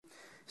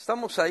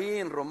Estamos ahí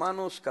en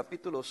Romanos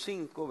capítulo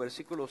 5,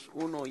 versículos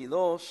 1 y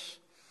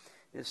 2.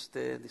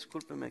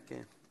 Discúlpeme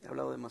que he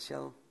hablado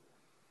demasiado.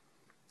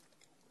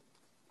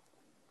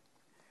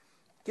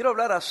 Quiero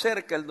hablar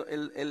acerca,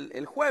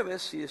 el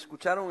jueves, si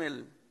escucharon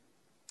el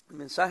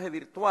mensaje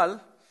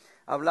virtual,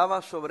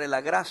 hablaba sobre la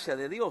gracia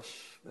de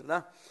Dios,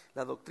 ¿verdad?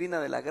 La doctrina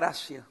de la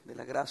gracia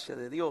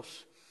de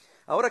Dios.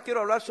 Ahora quiero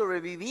hablar sobre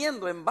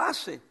viviendo en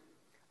base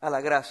a la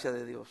gracia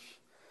de Dios.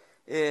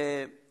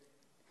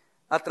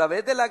 A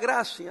través de la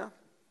gracia,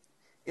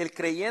 el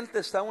creyente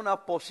está en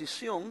una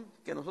posición,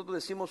 que nosotros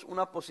decimos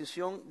una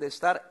posición de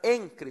estar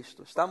en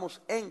Cristo.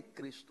 Estamos en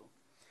Cristo.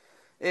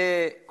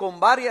 Con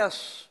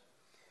varias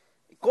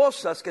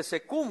cosas que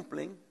se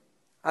cumplen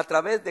a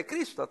través de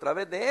Cristo, a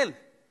través de Él.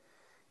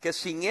 Que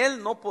sin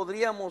Él no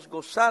podríamos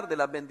gozar de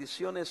las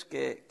bendiciones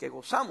que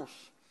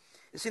gozamos.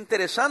 Es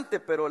interesante,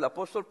 pero el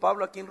apóstol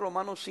Pablo aquí en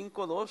Romanos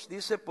 5:2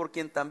 dice, por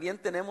quien también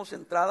tenemos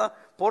entrada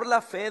por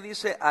la fe,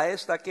 dice, a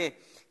esta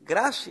 ¿qué?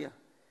 Gracia.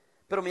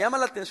 Pero me llama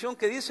la atención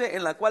que dice,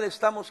 en la cual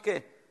estamos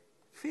 ¿qué?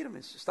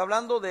 Firmes. Está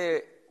hablando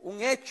de un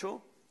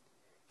hecho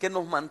que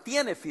nos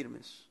mantiene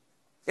firmes.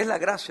 Es la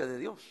gracia de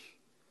Dios.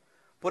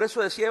 Por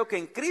eso decía yo que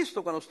en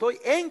Cristo, cuando estoy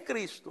en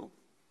Cristo,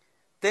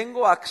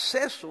 tengo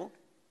acceso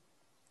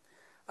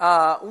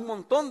a un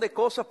montón de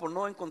cosas, por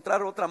no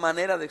encontrar otra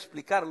manera de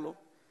explicarlo,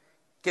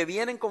 que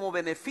vienen como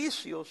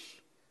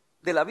beneficios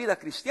de la vida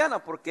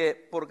cristiana, porque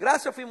por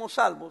gracia fuimos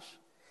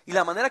salvos, y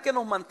la manera que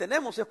nos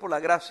mantenemos es por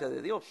la gracia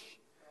de Dios.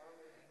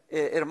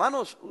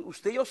 Hermanos,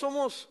 usted y yo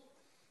somos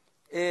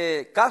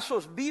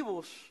casos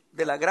vivos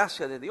de la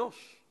gracia de Dios.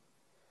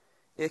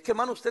 Es que,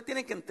 hermano, usted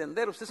tiene que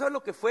entender, usted sabe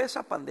lo que fue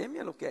esa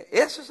pandemia, lo que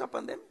es esa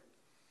pandemia,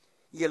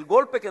 y el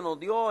golpe que nos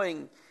dio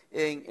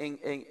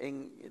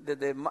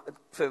desde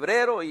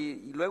febrero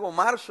y luego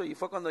marzo, y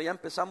fue cuando ya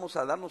empezamos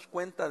a darnos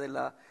cuenta de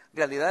la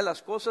realidad de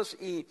las cosas.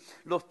 Y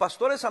los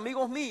pastores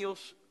amigos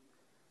míos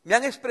me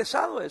han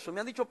expresado eso,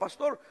 me han dicho,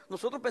 pastor,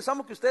 nosotros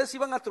pensamos que ustedes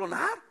iban a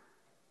tronar.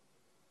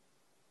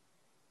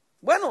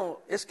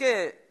 Bueno, es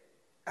que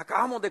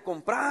acabamos de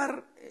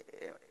comprar,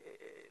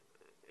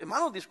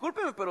 hermanos,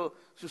 discúlpeme, pero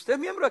si usted es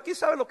miembro aquí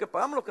sabe lo que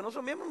pagamos, los que no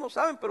son miembros no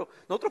saben, pero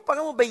nosotros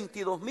pagamos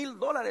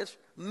 $22,000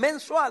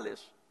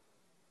 mensuales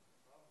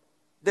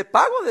de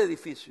pago de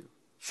edificio.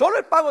 Solo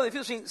el pago de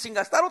edificio, sin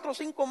gastar otros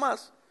 5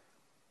 más.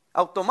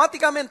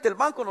 Automáticamente el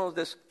banco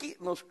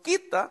nos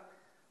quita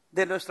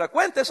de nuestra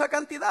cuenta esa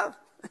cantidad.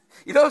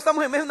 Y luego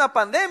estamos en medio de una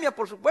pandemia,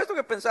 por supuesto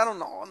que pensaron,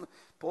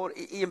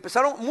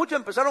 muchos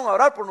empezaron a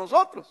orar por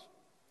nosotros.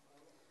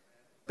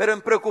 Pero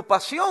en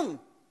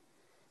preocupación.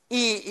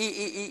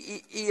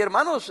 Y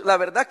hermanos, la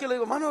verdad que le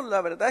digo, hermanos,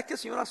 la verdad es que el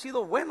Señor ha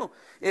sido bueno.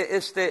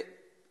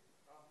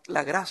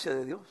 La gracia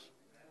de Dios.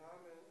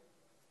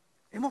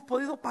 Hemos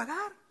podido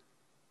pagar.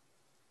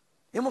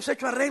 Hemos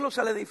hecho arreglos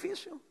al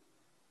edificio.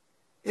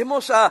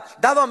 Hemos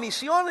dado a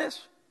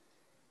misiones.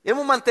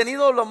 Hemos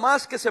mantenido lo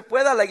más que se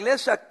pueda la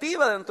iglesia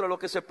activa dentro de lo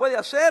que se puede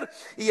hacer.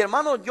 Y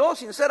hermano, yo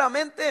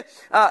sinceramente,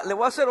 le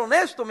voy a ser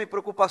honesto, mi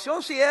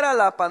preocupación sí era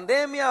la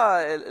pandemia,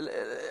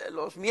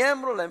 los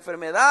miembros, la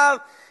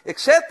enfermedad,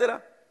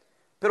 etcétera.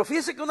 Pero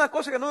fíjense que una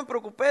cosa que no me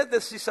preocupé es de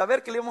si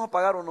saber que le íbamos a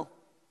pagar o no.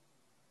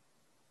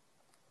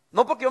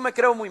 No porque yo me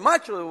creo muy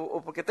macho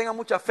o porque tenga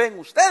mucha fe en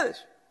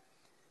ustedes,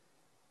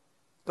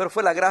 pero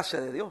fue la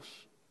gracia de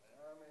Dios.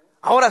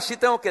 Ahora sí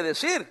tengo que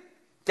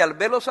decir que al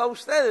verlos a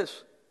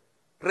ustedes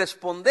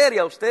responder y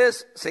a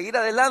ustedes seguir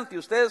adelante y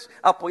ustedes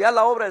apoyar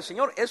la obra del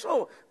Señor,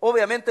 eso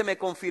obviamente me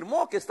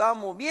confirmó que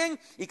estábamos bien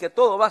y que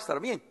todo va a estar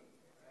bien.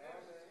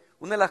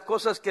 Una de las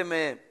cosas que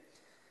me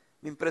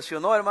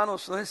impresionó,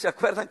 hermanos, no sé si se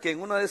acuerdan que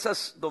en uno de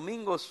esos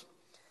domingos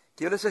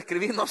que yo les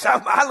escribí, no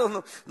sean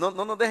malos, no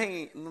nos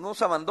dejen, no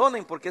nos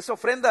abandonen, porque esa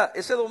ofrenda,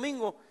 ese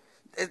domingo,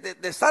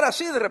 de estar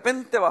así, de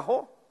repente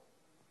bajó.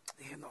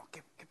 Dije, no,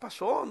 ¿qué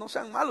pasó? No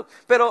sean malos.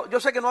 Pero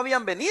yo sé que no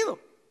habían venido.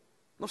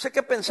 No sé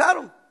qué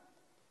pensaron.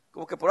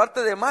 Como que por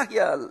arte de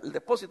magia el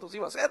depósito se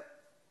iba a hacer.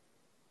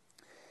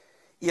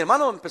 Y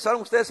hermano,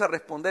 empezaron ustedes a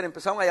responder,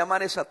 empezaron a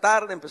llamar esa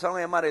tarde, empezaron a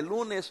llamar el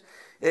lunes,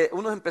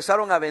 unos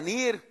empezaron a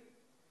venir.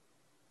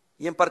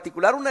 Y en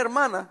particular una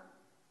hermana,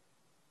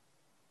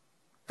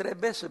 3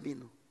 veces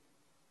vino.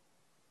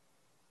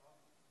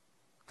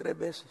 3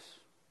 veces.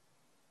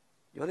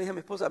 Yo le dije a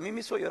mi esposa, a mí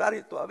me hizo llorar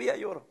y todavía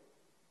lloro.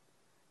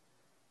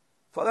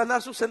 Fue a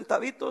ganar sus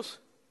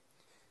centavitos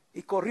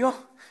y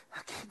corrió.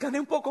 Aquí gané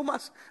un poco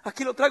más.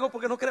 Aquí lo traigo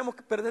porque no queremos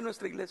perder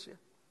nuestra iglesia.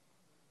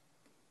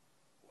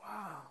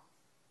 Wow.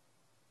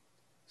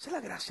 Esa es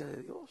la gracia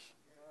de Dios.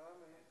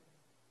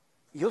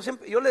 Y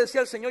yo le decía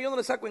al Señor, yo no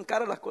le saco en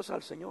cara las cosas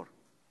al Señor.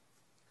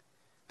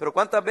 Pero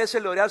cuántas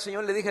veces le oré al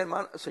Señor y le dije,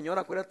 hermano, Señor,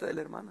 acuérdate de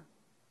la hermana.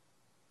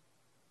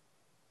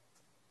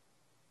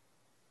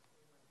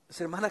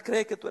 Esa hermana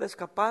cree que tú eres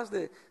capaz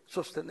de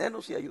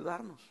sostenernos y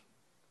ayudarnos.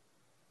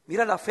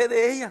 Mira la fe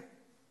de ella,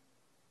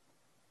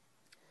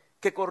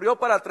 que corrió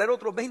para traer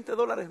otros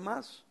 $20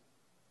 más.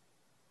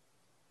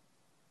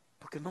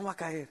 Porque no va a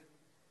caer.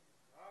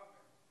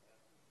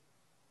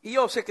 Y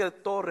yo sé que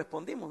todos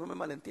respondimos, no me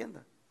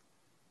malentiendan.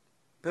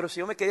 Pero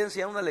si yo me quería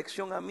enseñar una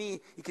lección a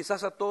mí y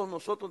quizás a todos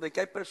nosotros, de que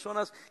hay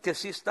personas que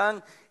sí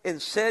están en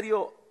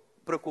serio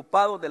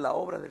preocupados de la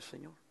obra del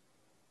Señor.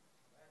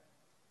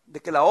 De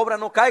que la obra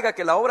no caiga,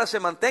 que la obra se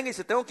mantenga, y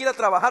si tengo que ir a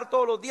trabajar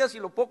todos los días y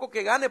lo poco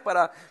que gane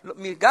para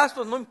mis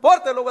gastos, no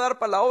importa, lo voy a dar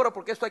para la obra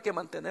porque esto hay que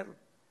mantenerlo.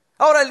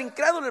 Ahora el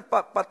incrédulo, el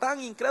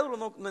patán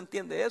incrédulo no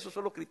entiende eso,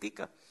 solo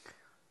critica.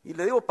 Y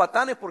le digo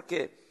patanes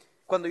porque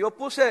cuando yo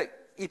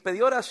puse y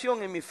pedí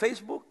oración en mi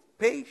Facebook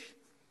page,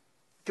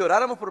 que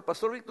oráramos por el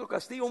pastor Víctor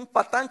Castillo, un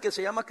patán que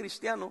se llama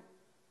cristiano,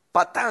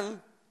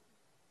 patán,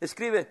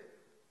 escribe,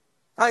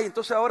 ay,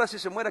 entonces ahora si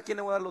se muere, ¿a quién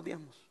le voy a dar los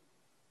diezmos?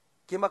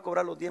 ¿Quién va a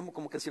cobrar los diezmos?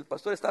 Como que si el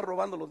pastor está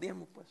robando los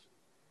diezmos, pues.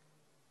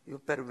 Yo,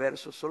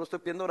 perverso, solo estoy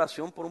pidiendo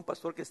oración por un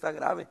pastor que está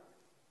grave.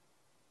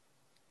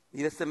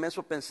 Y de este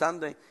menso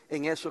pensando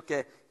en eso,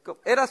 que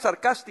era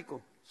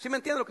sarcástico. ¿Sí me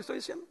entiende lo que estoy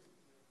diciendo?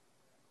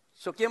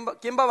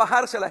 ¿Quién va a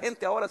bajarse a la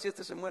gente ahora si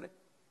este se muere?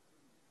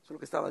 Eso es lo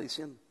que estaba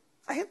diciendo.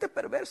 Hay gente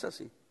perversa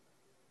así.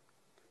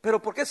 Pero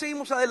 ¿por qué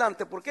seguimos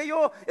adelante? ¿Por qué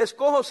yo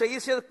escojo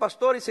seguir siendo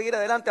pastor y seguir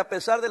adelante a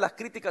pesar de las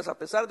críticas, a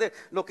pesar de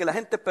lo que la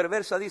gente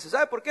perversa dice?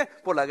 ¿Sabe por qué?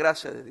 Por la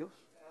gracia de Dios.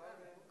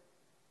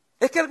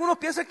 Es que algunos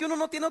piensan que uno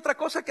no tiene otra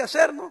cosa que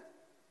hacer, ¿no?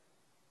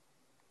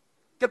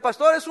 Que el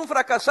pastor es un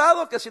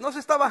fracasado, que si no se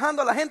está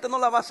bajando a la gente no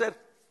la va a hacer.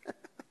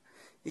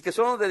 Y que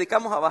solo nos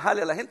dedicamos a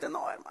bajarle a la gente.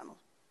 No, hermanos.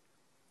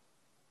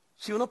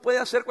 Si uno puede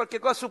hacer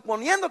cualquier cosa,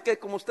 suponiendo que,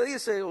 como usted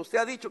dice, usted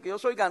ha dicho que yo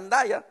soy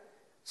gandaya.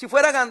 Si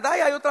fuera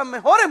gandaya hay otras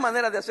mejores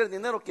maneras de hacer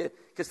dinero que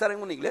estar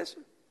en una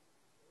iglesia.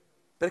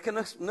 Pero es que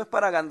no es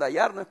para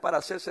gandallar, no es para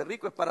hacerse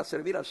rico, es para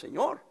servir al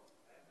Señor.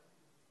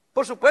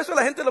 Por supuesto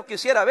la gente lo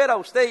quisiera ver a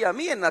usted y a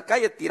mí en la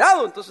calle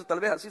tirado, entonces tal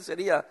vez así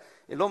sería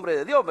el hombre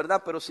de Dios,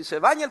 ¿verdad? Pero si se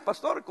baña el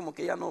pastor, como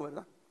que ya no,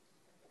 ¿verdad?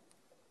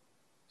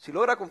 Si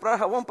logra comprar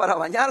jabón para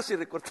bañarse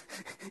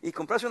y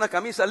comprarse una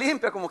camisa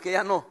limpia, como que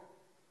ya no.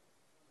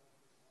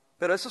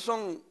 Pero esas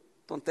son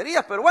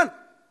tonterías, pero bueno,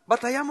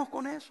 batallamos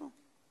con eso.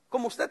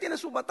 Como usted tiene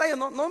sus batallas,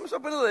 no me estoy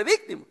poniendo de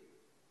víctima.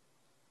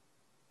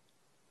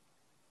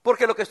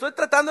 Porque lo que estoy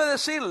tratando de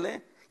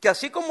decirle, que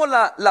así como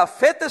la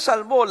fe te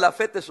salvó, la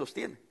fe te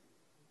sostiene.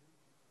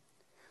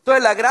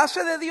 Entonces la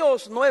gracia de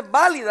Dios no es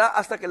válida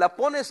hasta que la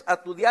pones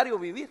a tu diario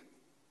vivir.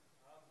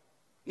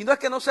 Y no es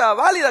que no sea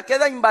válida,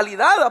 queda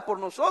invalidada por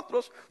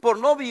nosotros, por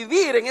no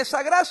vivir en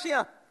esa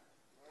gracia.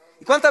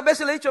 ¿Y cuántas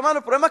veces le he dicho, hermano,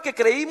 el problema es que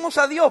creímos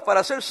a Dios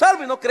para ser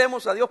salvos y no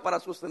creemos a Dios para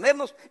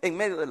sostenernos en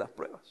medio de las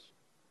pruebas?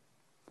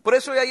 Por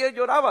eso yo ayer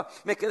lloraba,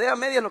 me quedé a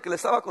medias en lo que le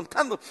estaba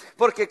contando,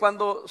 porque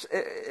cuando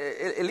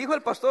el hijo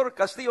del pastor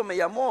Castillo me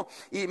llamó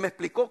y me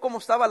explicó cómo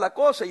estaba la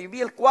cosa y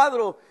vi el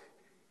cuadro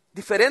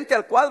diferente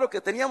al cuadro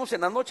que teníamos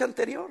en la noche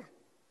anterior,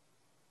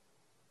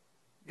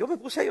 yo me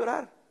puse a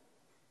llorar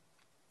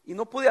y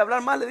no pude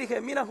hablar más. Le dije,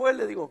 mira Joel,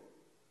 le digo,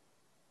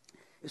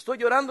 estoy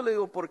llorando, le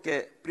digo,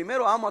 porque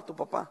primero amo a tu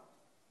papá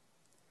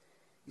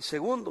y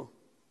segundo,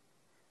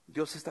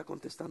 Dios está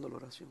contestando la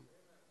oración.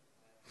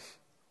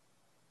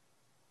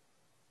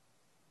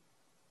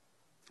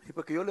 Y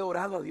porque yo le he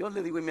orado a Dios,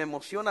 le digo, y me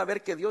emociona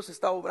ver que Dios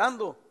está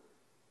obrando.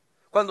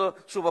 Cuando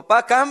su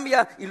papá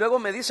cambia y luego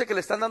me dice que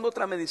le están dando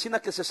otra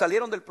medicina, que se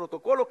salieron del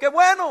protocolo, ¡qué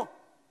bueno!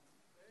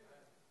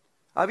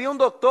 Había un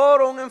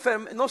doctor o un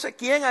enfermero, no sé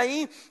quién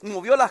ahí,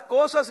 movió las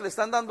cosas, le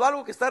están dando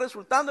algo que está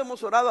resultando,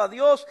 hemos orado a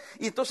Dios,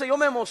 y entonces yo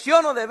me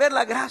emociono de ver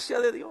la gracia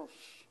de Dios.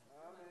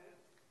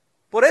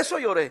 Por eso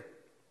lloré.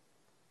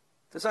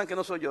 Ustedes saben que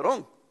no soy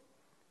llorón,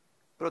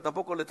 pero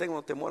tampoco le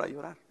tengo temor a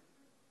llorar.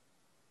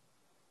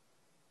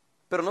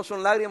 Pero no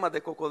son lágrimas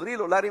de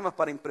cocodrilo, lágrimas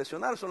para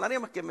impresionar, son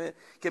lágrimas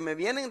que me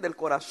vienen del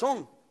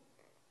corazón,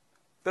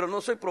 pero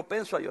no soy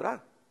propenso a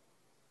llorar.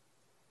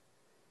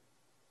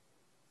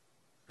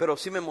 Pero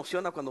sí me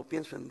emociona cuando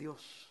pienso en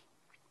Dios,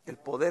 el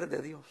poder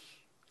de Dios,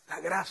 la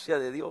gracia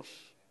de Dios.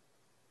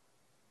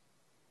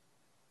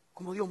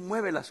 Cómo Dios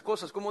mueve las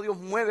cosas, cómo Dios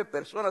mueve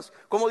personas,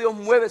 cómo Dios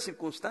mueve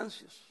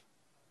circunstancias.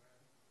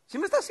 ¿Sí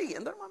me está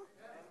siguiendo, hermano?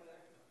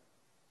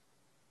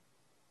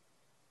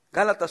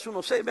 Gálatas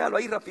 1:6, véalo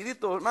ahí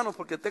rapidito, hermanos,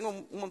 porque tengo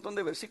un montón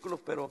de versículos,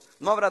 pero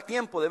no habrá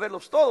tiempo de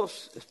verlos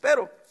todos.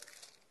 Espero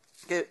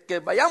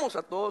que vayamos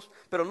a todos,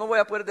 pero no voy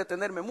a poder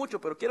detenerme mucho,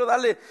 pero quiero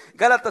darle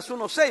Gálatas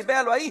 1:6,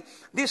 véalo ahí.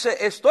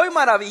 Dice, estoy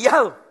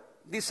maravillado,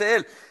 dice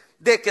él,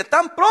 de que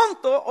tan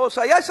pronto os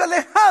hayáis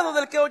alejado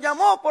del que os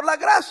llamó por la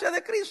gracia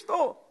de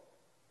Cristo,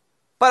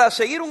 para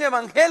seguir un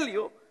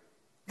evangelio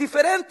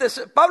diferente.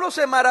 Pablo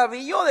se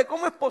maravilló de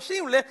cómo es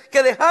posible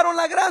que dejaron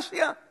la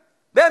gracia.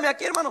 Véame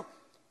aquí,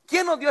 hermano.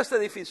 ¿Quién nos dio este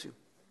edificio?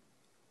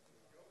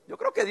 Yo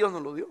creo que Dios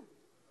nos lo dio.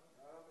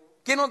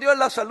 ¿Quién nos dio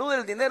la salud,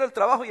 el dinero, el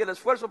trabajo y el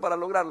esfuerzo para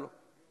lograrlo?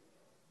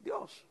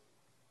 Dios.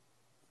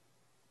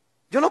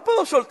 Yo no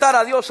puedo soltar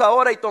a Dios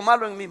ahora y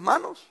tomarlo en mis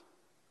manos.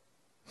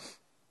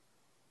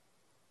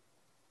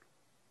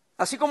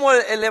 Así como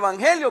el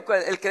evangelio,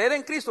 el creer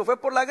en Cristo fue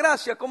por la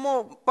gracia,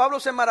 como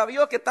Pablo se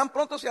maravilló que tan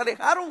pronto se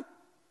alejaron.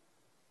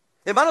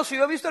 Hermanos, si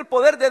yo he visto el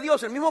poder de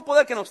Dios, el mismo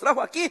poder que nos trajo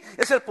aquí,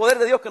 es el poder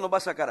de Dios que nos va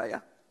a sacar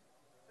allá.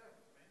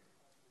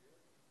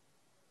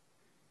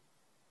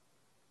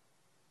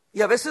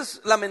 Y a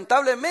veces,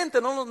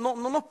 lamentablemente, no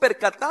nos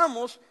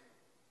percatamos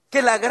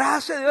que la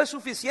gracia de Dios es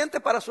suficiente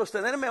para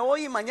sostenerme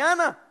hoy y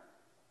mañana.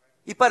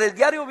 Y para el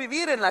diario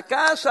vivir en la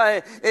casa,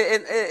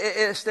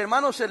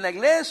 hermanos, en la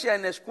iglesia,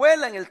 en la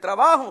escuela, en el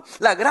trabajo.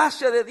 La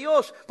gracia de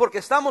Dios, porque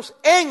estamos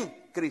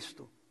en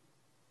Cristo.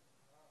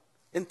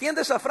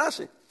 ¿Entiende esa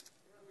frase?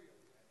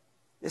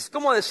 Es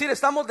como decir,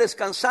 estamos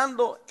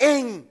descansando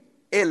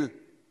en Él.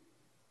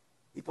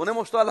 Y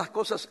ponemos todas las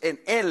cosas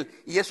en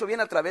Él. Y eso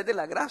viene a través de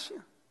la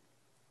gracia.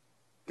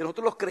 Que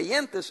nosotros los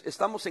creyentes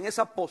estamos en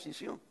esa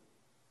posición.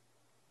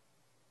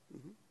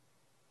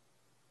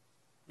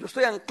 Yo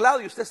estoy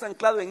anclado y usted está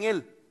anclado en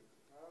Él.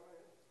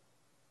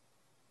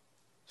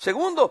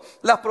 Segundo,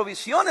 las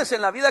provisiones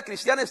en la vida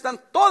cristiana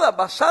están todas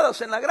basadas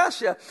en la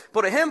gracia.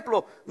 Por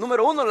ejemplo,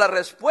 número 1, las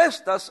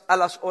respuestas a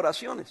las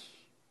oraciones.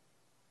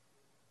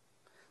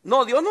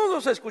 No, Dios no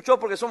nos escuchó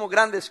porque somos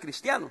grandes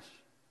cristianos.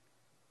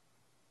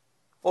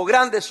 O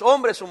grandes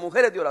hombres o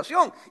mujeres de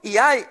oración. Y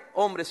hay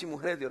hombres y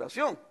mujeres de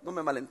oración, no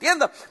me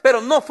malentienda. Pero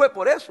no fue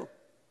por eso.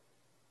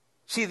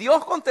 Si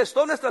Dios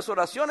contestó nuestras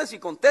oraciones y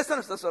contesta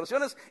nuestras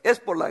oraciones, es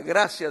por la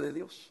gracia de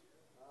Dios.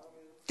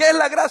 ¿Qué es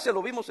la gracia?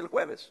 Lo vimos el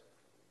jueves.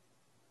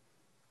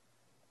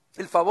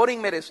 El favor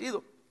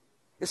inmerecido.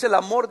 Es el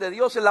amor de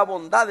Dios, es la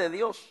bondad de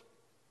Dios.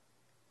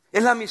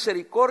 Es la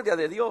misericordia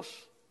de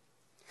Dios.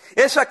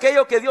 Es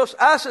aquello que Dios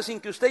hace sin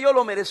que usted y yo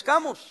lo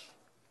merezcamos.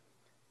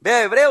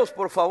 Vea Hebreos,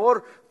 por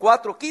favor,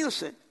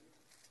 4:15.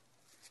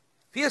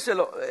 Fíjese,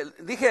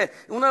 dije,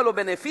 uno de los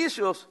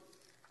beneficios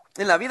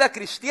en la vida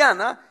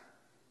cristiana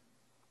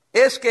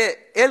es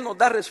que Él nos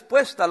da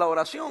respuesta a la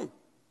oración.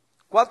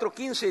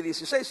 4:15 y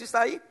 16, ¿sí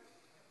está ahí?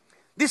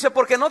 Dice,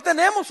 porque no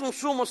tenemos un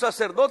sumo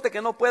sacerdote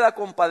que no pueda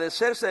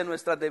compadecerse de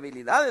nuestras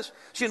debilidades,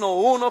 sino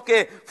uno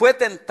que fue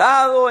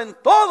tentado en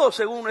todo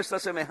según nuestra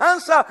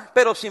semejanza,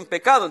 pero sin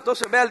pecado.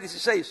 Entonces vea el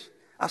 16.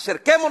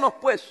 Acerquémonos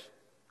pues,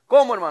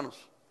 ¿cómo,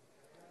 hermanos?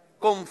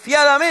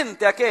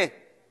 Confiadamente, ¿a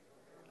qué?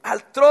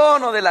 Al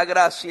trono de la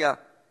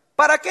gracia.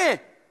 ¿Para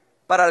qué?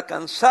 Para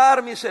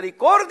alcanzar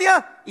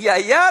misericordia y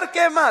hallar,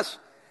 ¿qué más?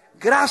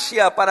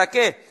 Gracia, ¿para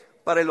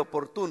qué? Para el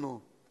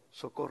oportuno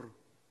socorro.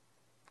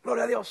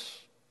 Gloria a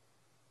Dios.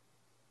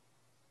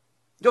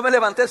 Yo me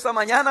levanté esta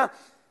mañana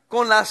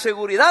con la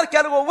seguridad que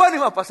algo bueno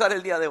iba a pasar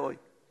el día de hoy.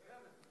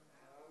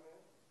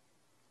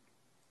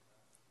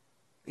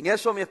 En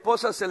eso mi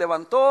esposa se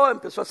levantó,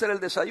 empezó a hacer el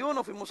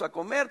desayuno, fuimos a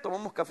comer,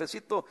 tomamos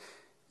cafecito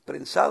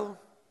prensado.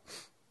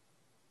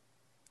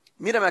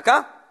 Míreme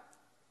acá.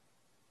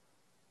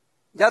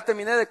 Ya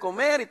terminé de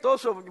comer y todo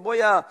eso,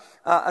 voy a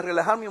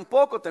relajarme un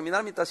poco,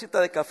 terminar mi tacita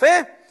de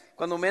café,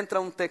 cuando me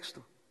entra un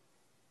texto.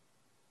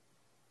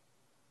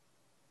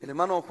 El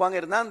hermano Juan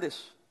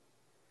Hernández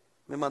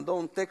me mandó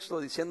un texto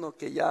diciendo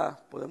que ya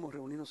podemos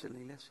reunirnos en la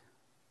iglesia.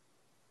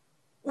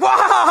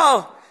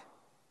 ¡Wow!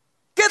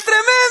 ¡Qué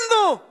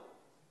tremendo!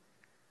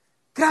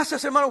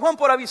 Gracias, hermano Juan,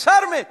 por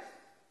avisarme.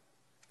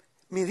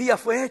 Mi día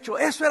fue hecho.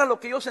 Eso era lo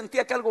que yo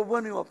sentía, que algo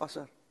bueno iba a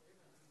pasar.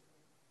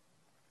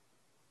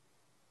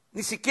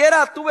 Ni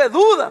siquiera tuve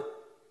duda.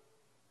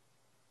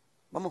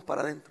 Vamos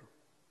para adentro.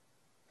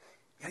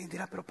 Y alguien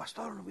dirá, pero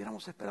pastor, no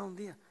hubiéramos esperado un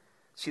día.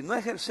 Si no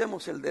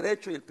ejercemos el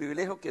derecho y el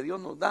privilegio que Dios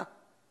nos da,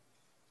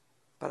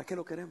 ¿para qué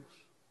lo queremos?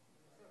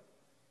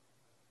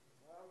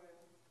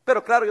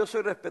 Pero claro, yo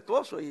soy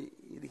respetuoso y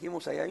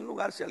dijimos, ahí hay un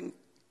lugar, si alguien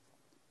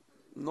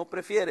no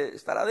prefiere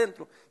estar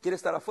adentro, quiere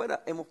estar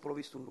afuera, hemos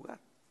provisto un lugar.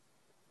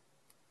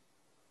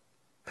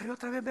 Pero yo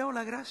otra vez veo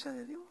la gracia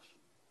de Dios.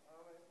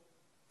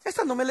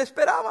 Esta no me la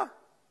esperaba.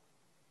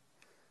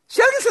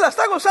 Si alguien se la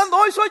está gozando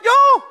hoy, soy yo.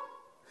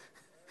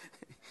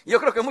 Yo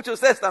creo que muchos de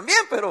ustedes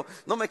también, pero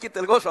no me quite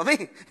el gozo a mí.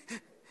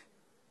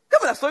 Yo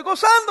me la estoy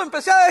gozando.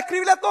 Empecé a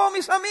escribirle a todos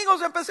mis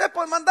amigos, empecé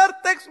a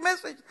mandar text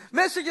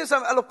messages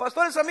a los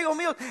pastores amigos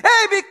míos.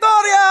 ¡Hey,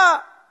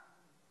 Victoria!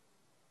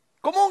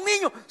 Como un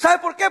niño. ¿Sabe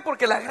por qué?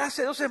 Porque la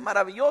gracia de Dios es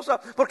maravillosa.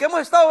 Porque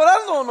hemos estado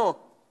orando, ¿o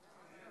no?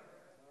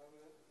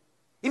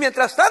 Y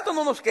mientras tanto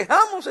no nos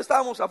quejamos,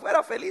 estábamos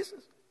afuera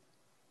felices.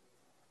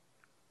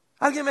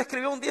 Alguien me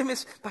escribió un día y me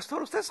dice,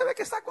 pastor, usted se ve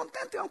que está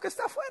contento aunque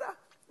está afuera.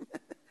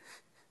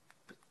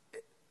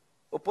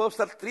 O puedo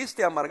estar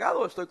triste,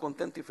 amargado, o estoy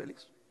contento y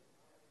feliz.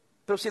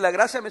 Pero si la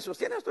gracia me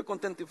sostiene, estoy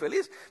contento y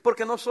feliz.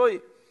 Porque no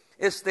soy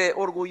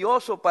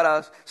orgulloso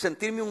para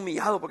sentirme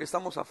humillado porque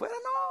estamos afuera.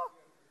 No,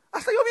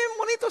 hasta yo bien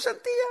bonito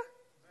sentía.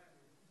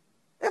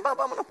 Es más,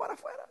 vámonos para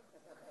afuera.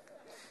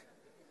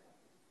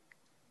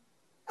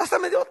 Hasta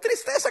me dio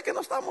tristeza que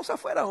no estábamos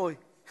afuera hoy.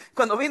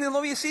 Cuando vine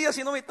no vi sillas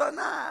y no vi todo,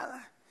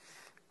 nada.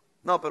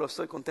 No, pero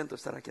estoy contento de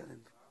estar aquí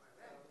adentro.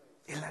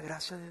 Es la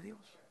gracia de Dios.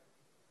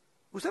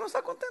 ¿Usted no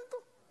está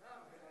contento?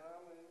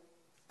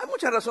 Hay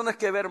muchas razones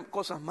que ver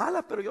cosas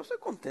malas, pero yo estoy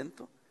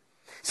contento.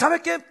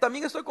 ¿Sabe qué?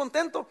 También estoy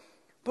contento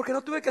porque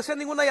no tuve que hacer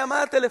ninguna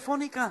llamada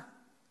telefónica.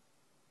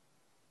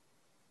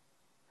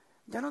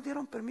 Ya nos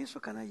dieron permiso,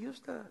 can I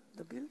use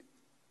the building?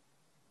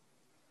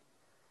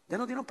 Ya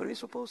nos dieron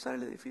permiso, ¿puedo usar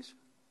el edificio?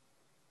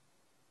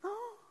 No.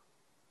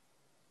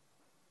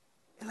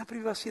 En la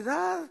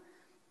privacidad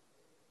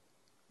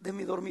de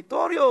mi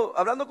dormitorio,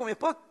 hablando con mi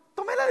esposa,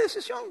 tomé la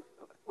decisión.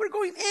 We're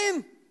going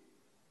in.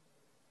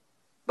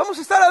 Vamos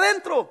a estar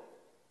adentro.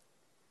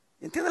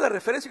 ¿Entiende la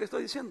referencia que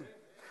estoy diciendo?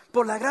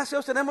 Por la gracia de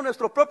Dios tenemos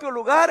nuestro propio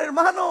lugar,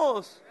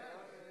 hermanos.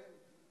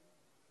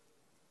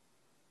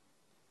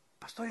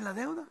 Pastor, ¿y la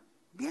deuda?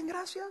 Bien,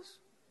 gracias.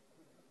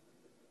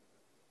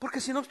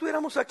 Porque si no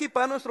estuviéramos aquí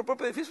para nuestro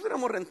propio edificio,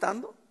 estuviéramos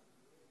rentando.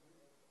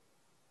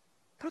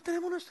 Pero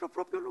tenemos nuestro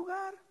propio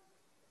lugar.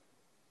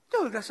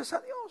 Yo doy gracias a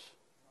Dios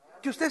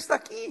que usted está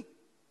aquí.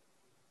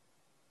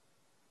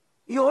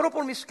 Y oro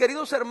por mis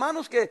queridos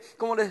hermanos que,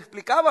 como les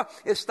explicaba,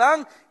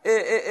 están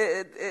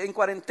en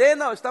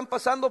cuarentena o están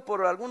pasando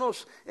por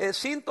algunos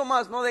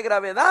síntomas no de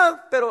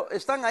gravedad, pero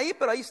están ahí,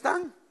 pero ahí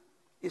están.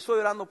 Y estoy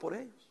orando por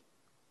ellos.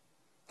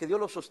 Que Dios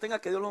los sostenga,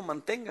 que Dios los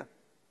mantenga,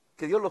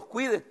 que Dios los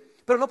cuide.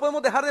 Pero no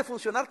podemos dejar de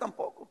funcionar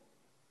tampoco.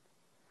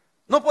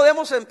 No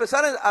podemos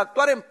empezar a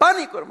actuar en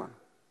pánico, hermano.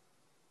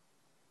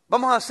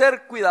 Vamos a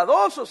ser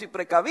cuidadosos y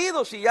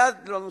precavidos, y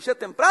ya lo anuncié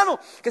temprano,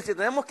 que si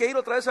tenemos que ir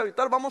otra vez a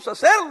virtual, vamos a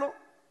hacerlo.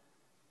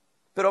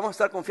 Pero vamos a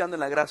estar confiando en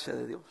la gracia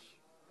de Dios.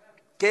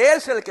 Que Él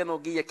sea el que nos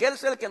guíe, que Él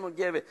sea el que nos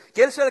lleve,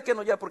 que Él sea el que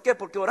nos lleve. ¿Por qué?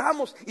 Porque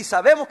oramos y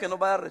sabemos que nos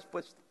va a dar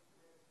respuesta.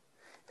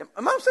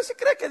 Hermano, ¿usted sí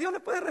cree que Dios le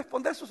puede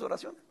responder sus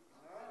oraciones?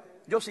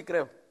 Yo sí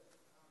creo.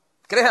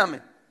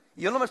 Créame.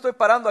 Y yo no me estoy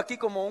parando aquí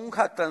como un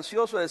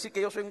jactancioso de decir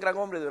que yo soy un gran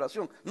hombre de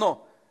oración.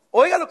 No.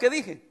 Oiga lo que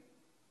dije.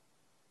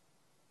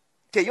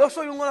 Que yo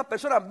soy una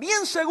persona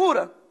bien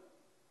segura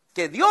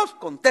que Dios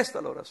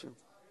contesta la oración.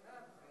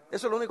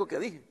 Eso es lo único que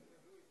dije.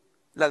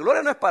 La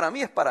gloria no es para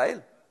mí, es para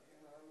Él.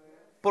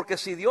 Porque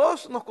si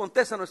Dios nos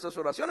contesta nuestras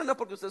oraciones, no es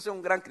porque usted sea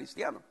un gran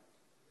cristiano.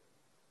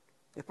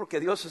 Es porque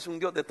Dios es un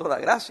Dios de toda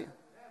gracia.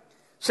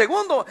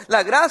 Segundo,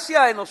 la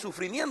gracia en los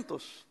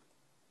sufrimientos.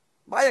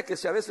 Vaya que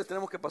si a veces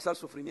tenemos que pasar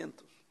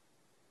sufrimientos.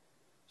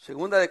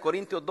 Segunda de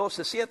Corintios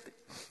 12:7.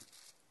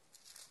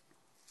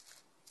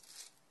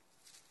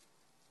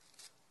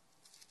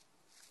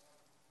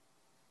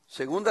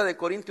 Segunda de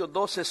Corintios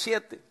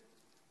 12:7.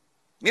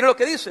 Mire lo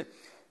que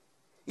dice.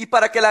 Y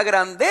para que la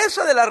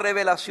grandeza de las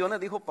revelaciones,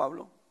 dijo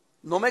Pablo,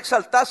 no me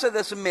exaltase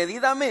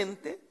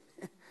desmedidamente,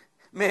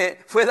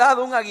 me fue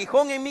dado un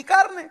aguijón en mi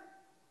carne,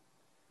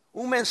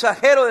 un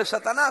mensajero de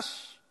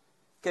Satanás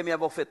que me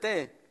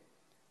abofetee,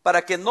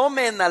 para que no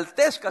me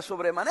enaltezca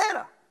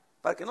sobremanera,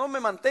 para que no me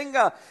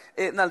mantenga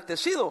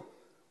enaltecido,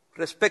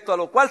 respecto a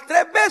lo cual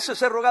 3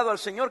 veces he rogado al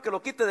Señor que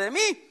lo quite de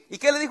mí. ¿Y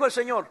qué le dijo el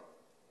Señor?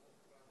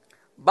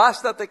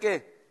 Bástate,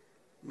 ¿qué?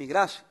 Mi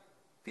gracia.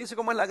 Fíjense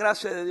cómo es la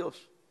gracia de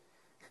Dios.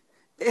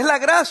 Es la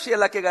gracia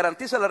la que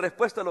garantiza la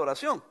respuesta a la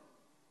oración.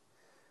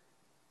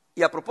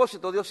 Y a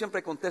propósito, Dios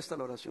siempre contesta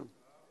la oración.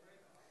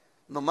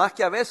 No más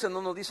que a veces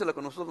no nos dice lo que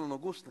a nosotros nos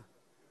gusta.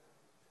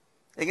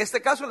 En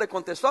este caso le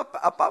contestó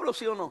a Pablo,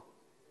 ¿sí o no?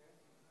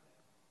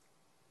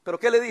 ¿Pero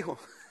qué le dijo?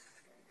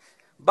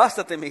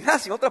 Bástate mi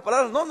gracia. En otras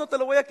palabras, no te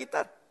lo voy a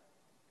quitar.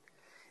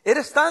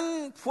 Eres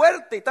tan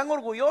fuerte y tan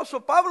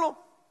orgulloso,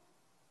 Pablo,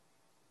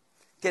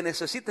 que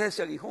necesitas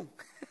ese aguijón.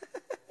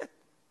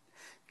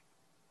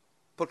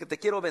 Porque te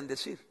quiero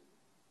bendecir.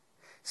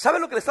 ¿Sabe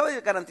lo que le estaba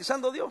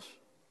garantizando Dios?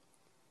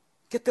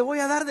 Que te voy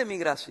a dar de mi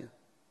gracia,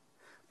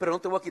 pero no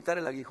te voy a quitar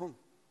el aguijón.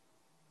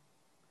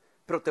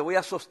 Pero te voy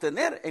a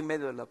sostener en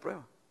medio de la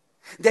prueba.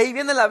 De ahí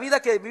viene la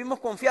vida que vivimos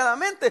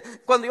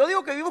confiadamente. Cuando yo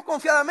digo que vivimos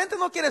confiadamente,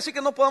 no quiere decir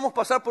que no podamos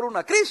pasar por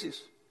una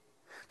crisis.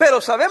 Pero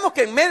sabemos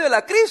que en medio de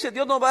la crisis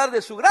Dios nos va a dar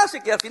de su gracia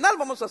y que al final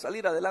vamos a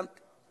salir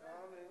adelante.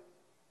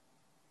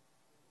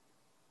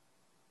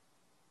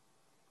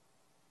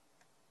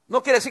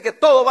 No quiere decir que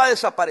todo va a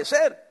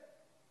desaparecer,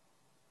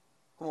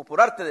 como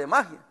por arte de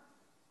magia.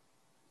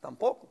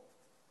 Tampoco.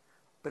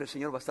 Pero el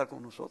Señor va a estar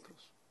con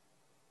nosotros.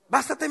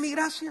 Bástate mi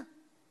gracia.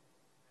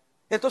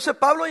 Entonces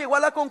Pablo llegó a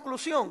la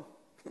conclusión.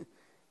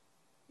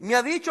 Me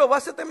ha dicho,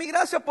 bástate mi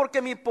gracia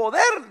porque mi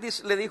poder,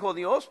 le dijo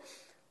Dios,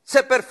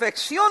 se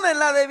perfecciona en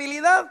la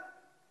debilidad.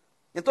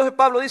 Entonces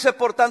Pablo dice,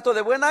 por tanto,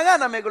 de buena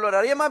gana me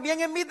gloriaría más bien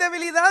en mis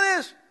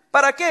debilidades.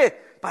 ¿Para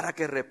qué? Para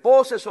que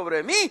repose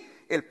sobre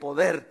mí el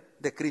poder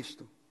de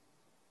Cristo.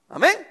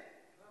 Amén.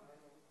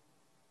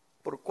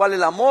 Por cual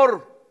el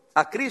amor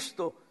a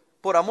Cristo,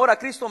 por amor a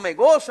Cristo me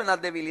gozo en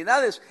las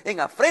debilidades,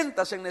 en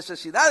afrentas, en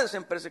necesidades,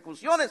 en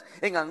persecuciones,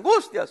 en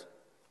angustias.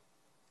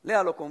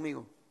 Léalo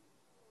conmigo.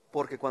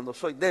 Porque cuando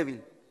soy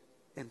débil,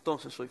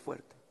 entonces soy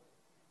fuerte.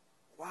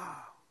 Wow.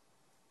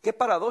 Qué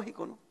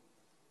paradójico, ¿no?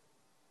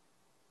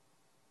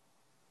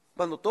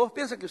 Cuando todos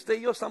piensan que usted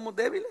y yo estamos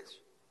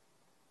débiles,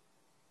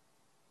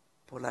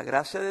 por la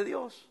gracia de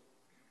Dios,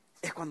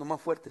 es cuando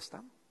más fuertes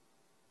estamos.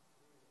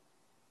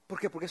 ¿Por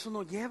qué? Porque eso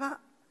nos lleva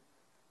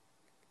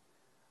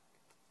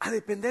a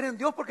depender en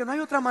Dios, porque no hay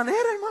otra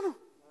manera, hermano.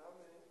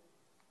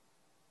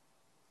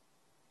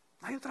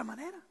 No hay otra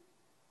manera.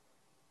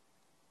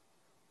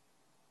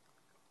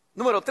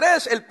 Número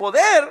 3, el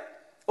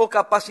poder o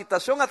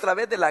capacitación a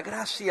través de la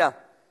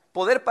gracia.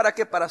 Poder para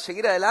qué? Para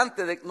seguir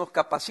adelante, nos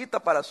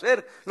capacita para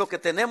hacer lo que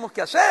tenemos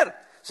que hacer.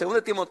 Segunda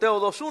de Timoteo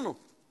 2:1.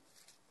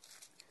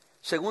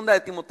 Segunda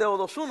de Timoteo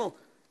 2:1.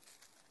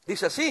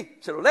 Dice así,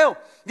 se lo leo.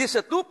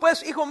 Dice, tú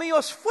pues, hijo mío,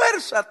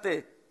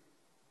 esfuérzate.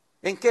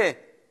 ¿En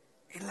qué?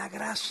 en la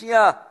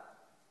gracia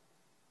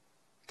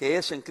que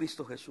es en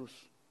Cristo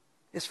Jesús.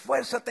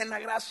 Esfuérzate en la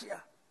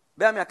gracia.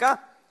 Véame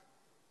acá.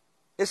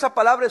 Esa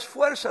palabra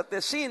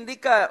esfuérzate sí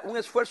indica un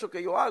esfuerzo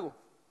que yo hago.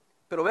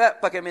 Pero vea,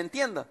 para que me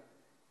entienda.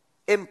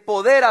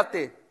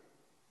 Empodérate.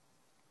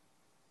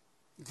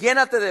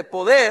 Llénate de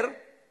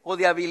poder o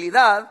de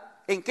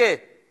habilidad. ¿En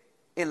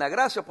qué? En la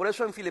gracia. Por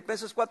eso en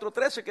Filipenses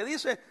 4:13 que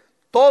dice,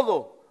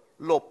 todo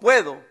lo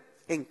puedo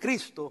en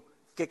Cristo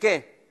que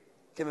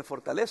 ¿qué? Que me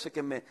fortalece,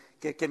 que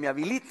me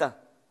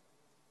habilita.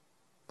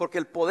 Porque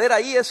el poder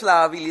ahí es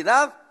la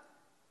habilidad,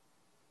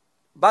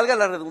 valga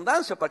la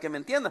redundancia para que me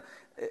entiendan,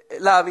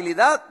 la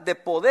habilidad de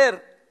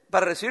poder,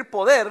 para recibir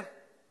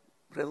poder,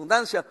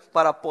 redundancia,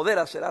 para poder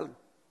hacer algo.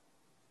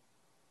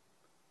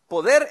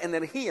 Poder,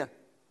 energía,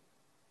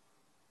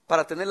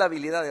 para tener la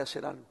habilidad de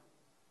hacer algo.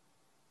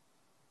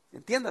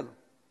 Entiéndalo.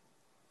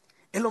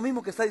 Es lo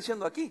mismo que está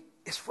diciendo aquí,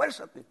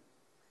 esfuérzate,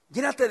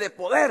 llénate de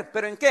poder,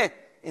 ¿pero en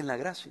qué? En la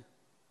gracia.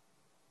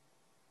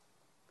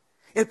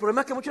 El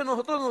problema es que muchos de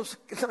nosotros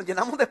nos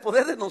llenamos de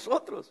poder de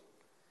nosotros.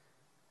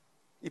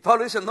 Y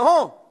Pablo dice,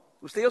 no,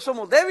 usted y yo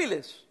somos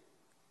débiles.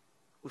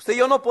 Usted y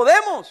yo no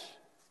podemos.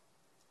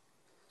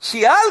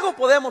 Si algo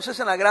podemos es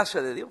en la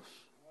gracia de Dios.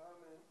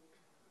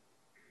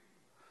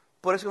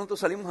 Por eso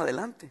nosotros salimos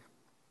adelante.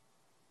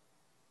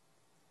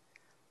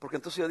 Porque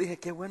entonces yo dije,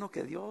 qué bueno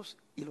que Dios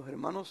y los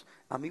hermanos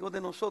amigos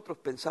de nosotros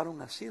pensaron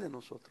así de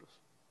nosotros,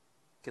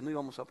 que no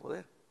íbamos a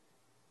poder.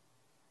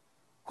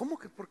 ¿Cómo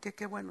que por qué?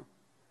 Qué bueno.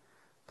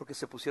 Porque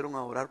se pusieron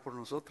a orar por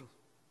nosotros.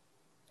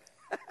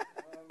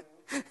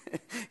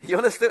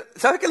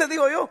 ¿Sabe qué les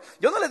digo yo?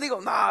 Yo no les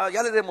digo, no,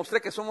 ya les demostré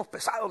que somos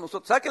pesados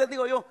nosotros. ¿Sabe qué les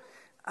digo yo?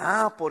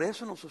 Ah, por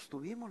eso nos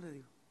sostuvimos, le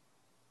digo.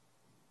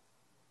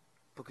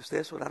 Porque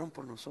ustedes oraron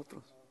por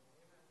nosotros.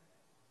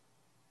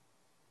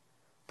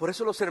 Por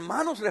eso los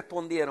hermanos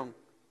respondieron.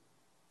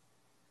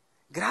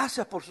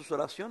 Gracias por sus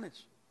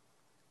oraciones.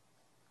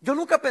 Yo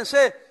nunca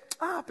pensé,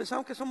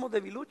 pensaron que somos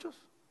debiluchos.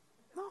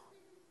 No.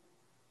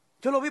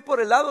 Yo lo vi por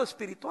el lado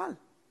espiritual.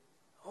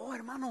 Oh,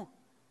 hermano,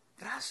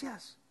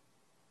 gracias.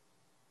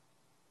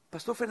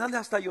 Pastor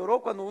Fernández hasta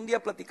lloró cuando un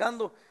día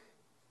platicando,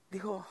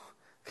 dijo,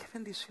 qué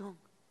bendición,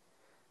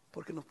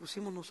 porque nos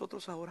pusimos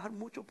nosotros a orar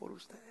mucho por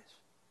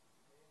ustedes.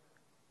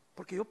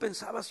 Porque yo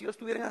pensaba, si yo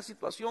estuviera en esa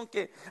situación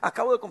que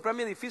acabo de comprar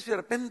mi edificio y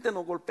de repente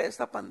nos golpea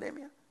esta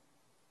pandemia.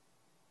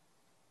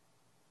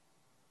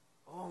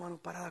 Oh, hermano,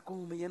 parada,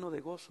 cómo me lleno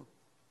de gozo.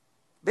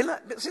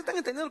 ¿Sí están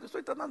entendiendo lo que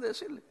estoy tratando de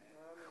decirle?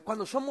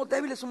 Cuando somos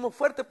débiles somos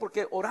fuertes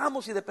porque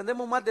oramos y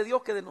dependemos más de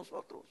Dios que de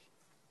nosotros.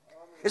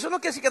 Eso no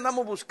quiere decir que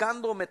andamos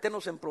buscando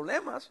meternos en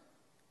problemas.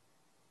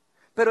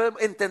 Pero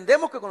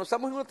entendemos que cuando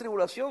estamos en una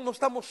tribulación no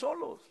estamos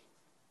solos.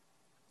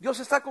 Dios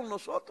está con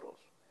nosotros.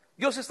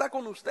 Dios está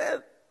con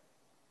usted.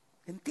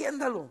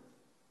 Entiéndalo.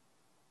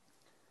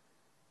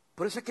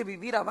 Por eso hay que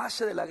vivir a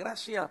base de la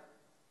gracia.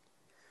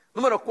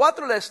 Número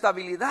 4, la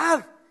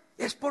estabilidad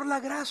es por la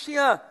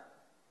gracia.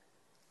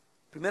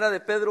 Primera de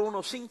Pedro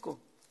 1:5.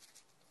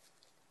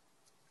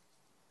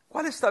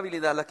 ¿Cuál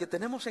estabilidad? La que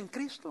tenemos en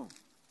Cristo.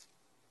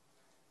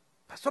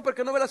 Pastor, ¿por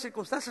qué no ve las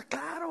circunstancias?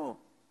 Claro,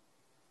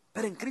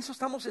 pero en Cristo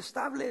estamos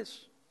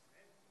estables.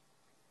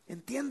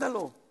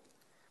 Entiéndalo.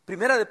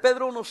 Primera de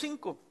Pedro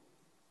 1:5.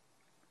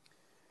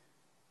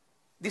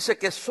 Dice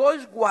que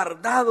sois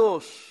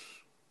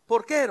guardados.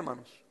 ¿Por qué,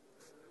 hermanos?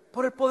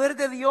 Por el poder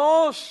de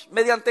Dios.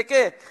 ¿Mediante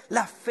qué?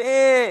 La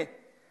fe.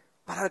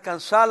 Para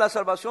alcanzar la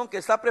salvación que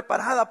está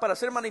preparada para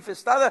ser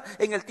manifestada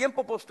en el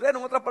tiempo postrero.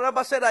 En otras palabras,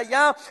 va a ser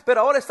allá,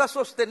 pero ahora está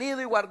sostenido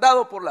y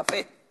guardado por la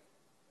fe.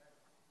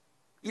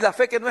 Y la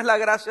fe que no es la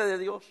gracia de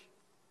Dios.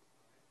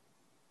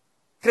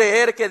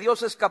 Creer que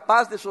Dios es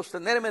capaz de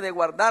sostenerme, de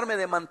guardarme,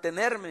 de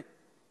mantenerme.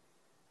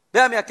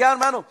 Véame acá,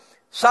 hermano.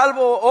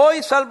 Salvo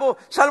hoy, salvo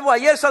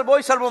ayer, salvo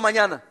hoy, salvo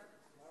mañana.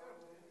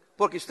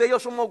 Porque usted y yo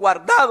somos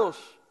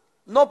guardados.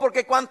 No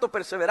porque cuánto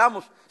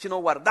perseveramos, sino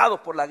guardados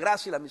por la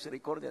gracia y la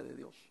misericordia de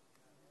Dios.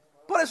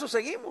 Por eso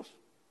seguimos.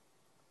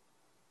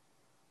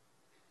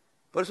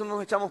 Por eso no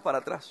nos echamos para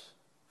atrás.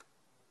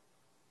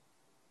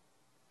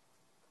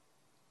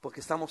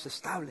 Porque estamos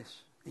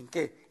estables. ¿En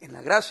qué? En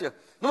la gracia.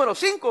 Número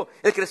 5,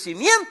 el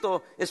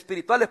crecimiento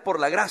espiritual es por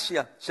la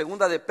gracia.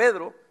 Segunda de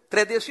Pedro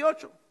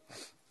 3:18.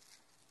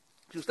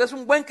 Si usted es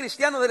un buen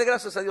cristiano, dele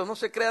gracias a Dios. No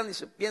se crea ni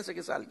se piense que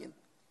es alguien.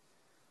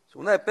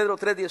 Segunda de Pedro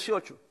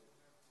 3:18.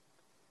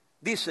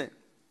 Dice,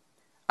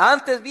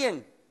 antes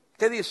bien,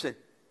 ¿qué dice?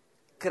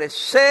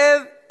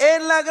 Creced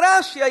en la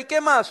gracia. ¿Y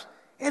qué más?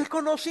 El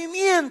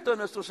conocimiento de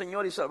nuestro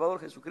Señor y Salvador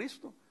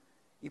Jesucristo.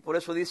 Y por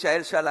eso dice, a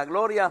Él sea la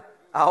gloria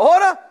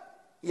ahora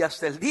y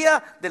hasta el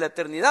día de la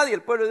eternidad. Y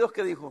el pueblo de Dios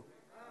que dijo,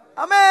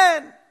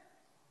 amén.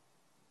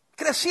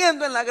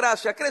 Creciendo en la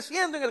gracia,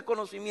 creciendo en el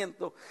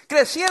conocimiento,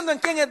 creciendo en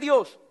quién es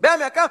Dios.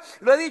 Véame acá,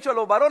 lo he dicho a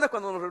los varones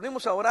cuando nos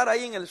reunimos a orar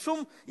ahí en el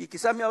Zoom, y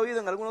quizás me ha oído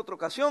en alguna otra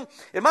ocasión.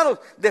 Hermanos,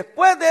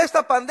 después de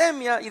esta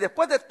pandemia y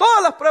después de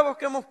todas las pruebas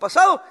que hemos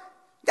pasado,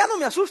 ya no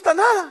me asusta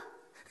nada.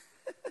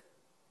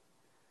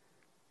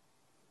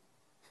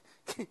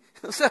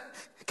 O sea,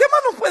 ¿qué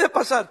más nos puede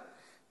pasar?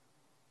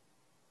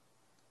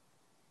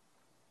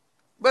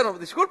 Bueno,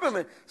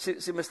 discúlpeme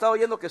si me está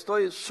oyendo que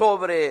estoy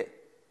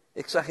sobre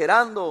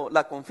exagerando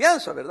la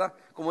confianza, ¿verdad?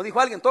 Como dijo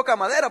alguien, toca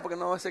madera porque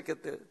no va a ser que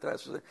te trae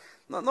suceder.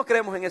 No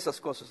creemos en esas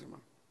cosas,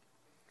 hermano.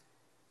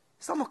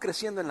 Estamos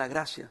creciendo en la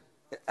gracia.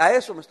 A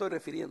eso me estoy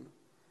refiriendo.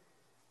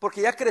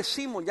 Porque ya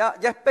crecimos, ya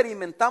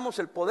experimentamos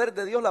el poder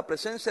de Dios, la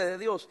presencia de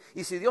Dios.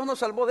 Y si Dios nos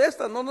salvó de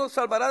esta, ¿no nos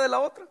salvará de la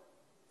otra?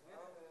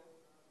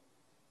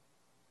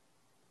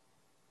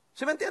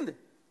 ¿Sí me entiende?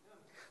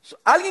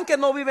 Alguien que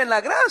no vive en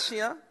la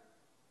gracia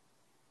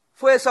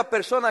fue esa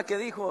persona que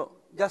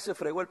dijo, ya se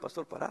fregó el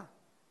pastor Pará.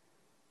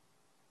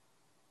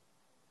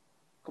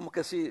 Como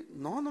que si,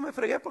 no me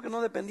fregué porque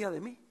no dependía de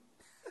mí.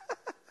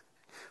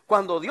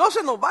 Cuando Dios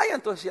se nos vaya,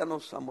 entonces ya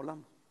nos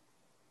amolamos.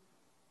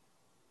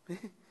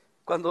 ¿Sí?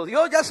 Cuando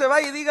Dios ya se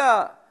vaya y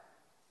diga,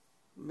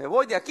 me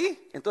voy de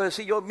aquí, entonces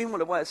sí, yo mismo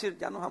le voy a decir,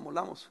 ya nos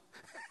amolamos.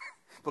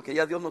 Porque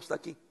ya Dios no está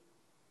aquí.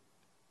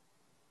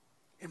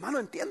 Hermano,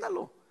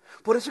 entiéndalo.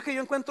 Por eso es que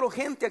yo encuentro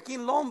gente aquí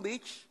en Long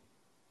Beach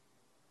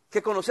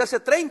que conocí hace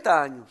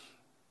 30 años.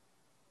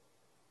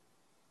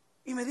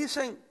 Y me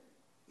dicen,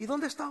 ¿y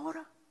dónde está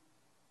ahora?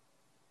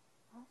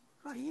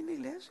 Ahí en la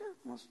iglesia,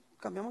 nos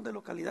cambiamos de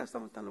localidad,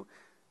 estamos tan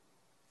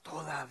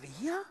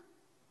 ¿todavía?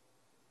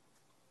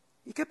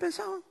 ¿Y qué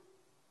pensaban?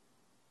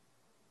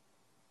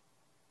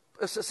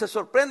 Pues se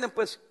sorprenden,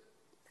 pues,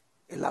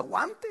 el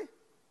aguante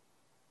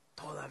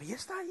todavía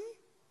está ahí.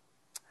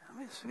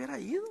 Se hubiera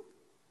ido.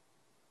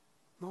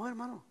 No,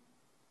 hermano.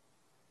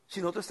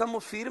 Si nosotros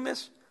estamos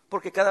firmes,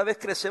 porque cada vez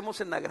crecemos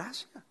en la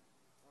gracia,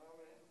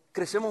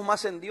 crecemos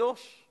más en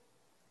Dios,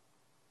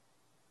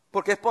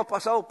 porque hemos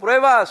pasado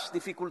pruebas,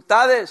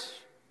 dificultades.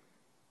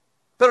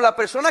 Pero la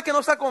persona que no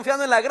está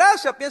confiando en la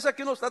gracia piensa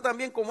que uno está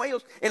también como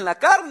ellos en la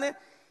carne,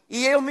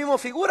 y ellos mismos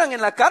figuran,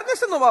 en la carne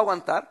se no va a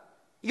aguantar.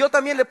 Y yo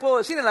también le puedo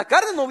decir, en la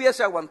carne no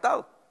hubiese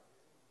aguantado,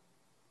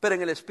 pero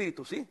en el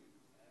espíritu sí.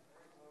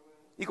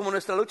 Y como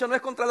nuestra lucha no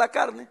es contra la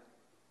carne,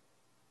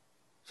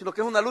 sino que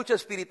es una lucha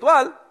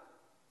espiritual,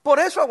 por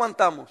eso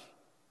aguantamos.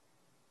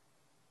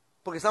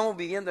 Porque estamos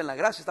viviendo en la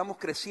gracia, estamos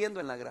creciendo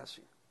en la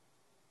gracia.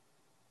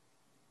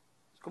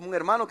 Es como un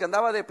hermano que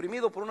andaba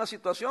deprimido por una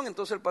situación,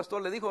 entonces el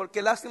pastor le dijo,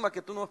 qué lástima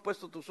que tú no has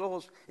puesto tus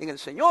ojos en el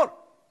Señor.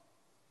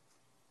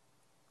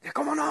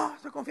 ¿Cómo no?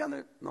 Estoy confiando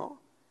en él.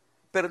 No,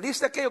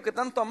 perdiste aquello que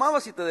tanto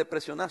amabas y te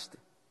depresionaste.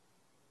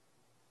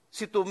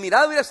 Si tu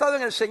mirada hubiera estado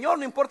en el Señor,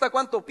 no importa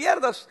cuánto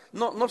pierdas,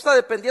 no está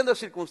dependiendo de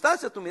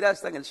circunstancias, tu mirada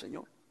está en el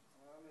Señor.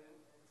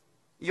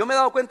 Y yo me he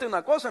dado cuenta de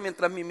una cosa,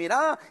 mientras mi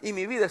mirada y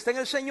mi vida está en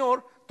el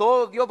Señor,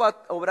 todo Dios va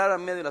a obrar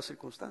en medio de las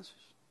circunstancias.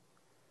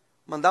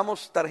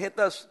 Mandamos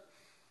tarjetas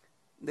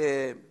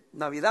de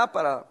Navidad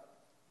para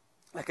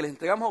las que les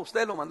entregamos a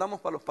ustedes, lo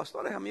mandamos para los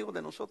pastores amigos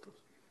de nosotros,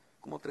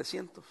 como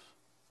 300.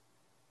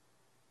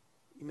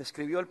 Y me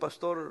escribió el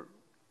pastor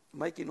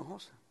Mike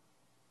Hinojosa.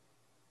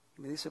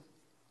 Y me dice,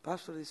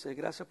 pastor, dice,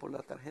 gracias por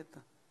la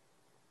tarjeta.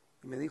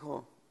 Y me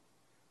dijo,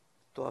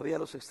 todavía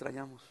los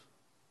extrañamos.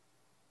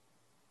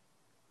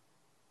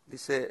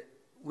 Dice,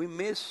 we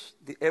miss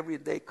the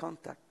everyday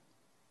contact,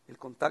 el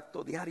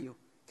contacto diario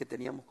que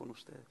teníamos con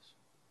ustedes.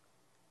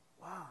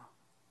 Wow,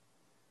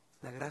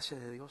 la gracia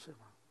de Dios,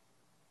 hermano.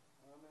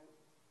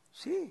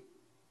 Sí,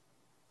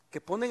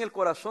 que pone en el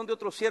corazón de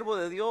otro siervo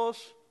de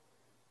Dios,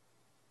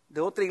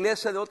 de otra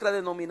iglesia, de otra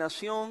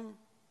denominación,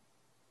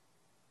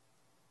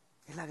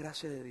 es la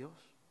gracia de Dios.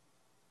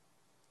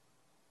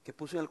 Que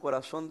puso en el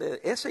corazón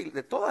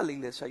de toda la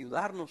iglesia,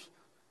 ayudarnos,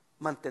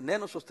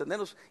 mantenernos,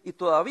 sostenernos, y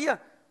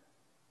todavía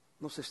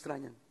nos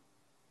extrañan.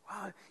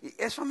 Wow,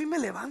 y eso a mí me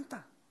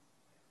levanta.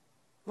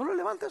 ¿No lo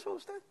levanta eso a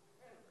usted?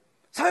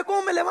 ¿Sabe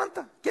cómo me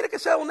levanta? ¿Quiere que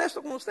sea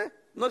honesto con usted?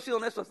 No he sido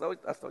honesto hasta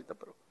ahorita,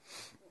 pero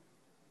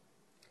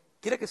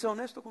 ¿quiere que sea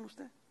honesto con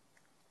usted?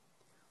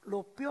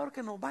 Lo peor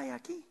que nos vaya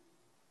aquí,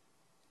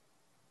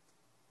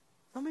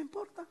 no me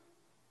importa.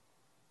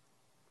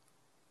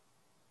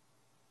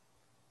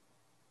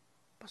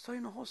 Pastor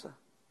Hinojosa,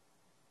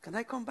 can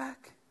I come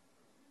back?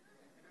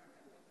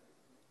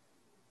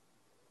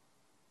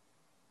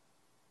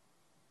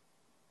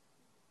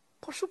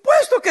 Por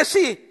supuesto que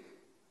sí.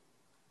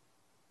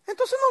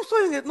 Entonces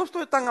no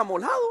estoy tan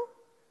amolado,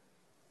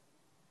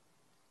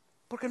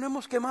 porque no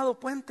hemos quemado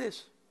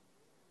puentes,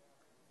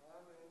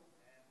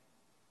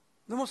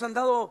 no hemos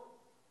andado,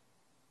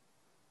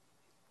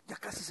 ya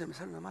casi se me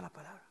sale una mala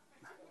palabra,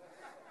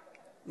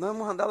 no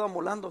hemos andado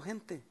amolando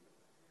gente.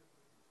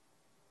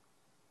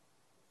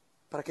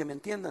 Para que me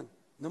entiendan,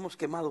 no hemos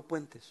quemado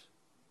puentes.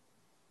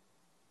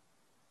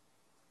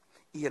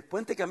 Y el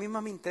puente que a mí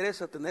más me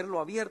interesa tenerlo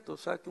abierto,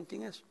 ¿sabe con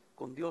quién es?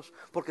 Con Dios.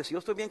 Porque si yo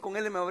estoy bien con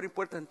Él, me va a abrir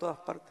puertas en todas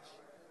partes.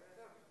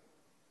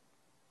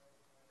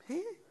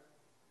 ¿Sí?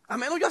 A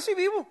menos yo así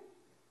vivo.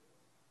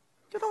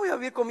 Yo no voy a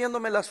vivir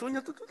comiéndome las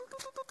uñas.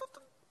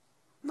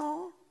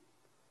 No.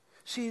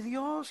 Si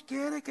Dios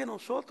quiere que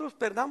nosotros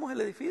perdamos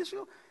el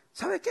edificio,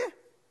 ¿sabe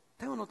qué?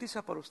 Tengo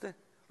noticias para usted.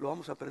 Lo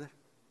vamos a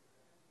perder.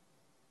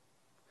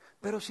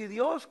 Pero si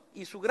Dios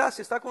y su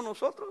gracia está con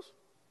nosotros,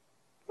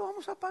 lo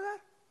vamos a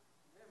pagar.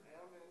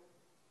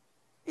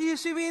 Y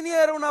si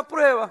viniera una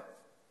prueba,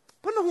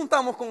 pues nos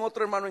juntamos con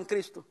otro hermano en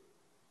Cristo.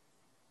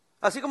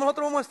 Así como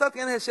nosotros vamos a estar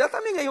en necesidad,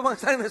 también ellos van a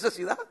estar en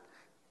necesidad.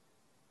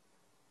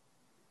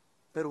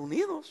 Pero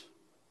unidos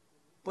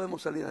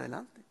podemos salir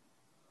adelante.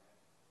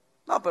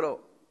 No,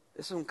 pero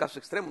ese es un caso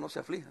extremo, no se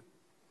aflijan.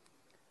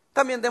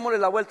 También démosle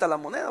la vuelta a la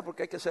moneda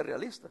porque hay que ser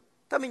realista.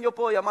 También yo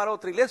puedo llamar a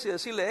otra iglesia y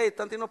decirle, hey,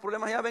 están teniendo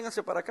problemas ya,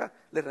 vénganse para acá,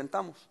 les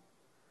rentamos.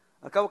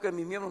 Al cabo que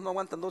mis miembros no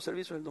aguantan 2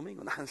 servicios el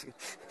domingo.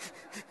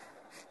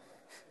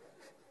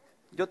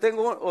 Yo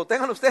tengo, o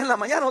tengan ustedes en la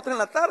mañana, otro en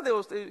la tarde,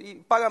 y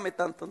págame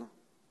tanto, ¿no?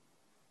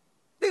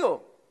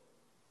 Digo,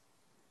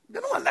 yo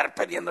no voy a andar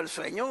perdiendo el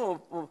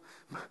sueño.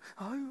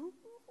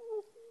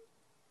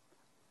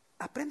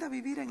 Aprenda a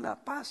vivir en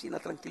la paz y en la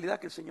tranquilidad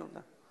que el Señor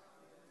da.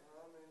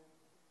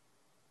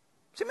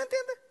 ¿Sí me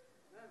entiende?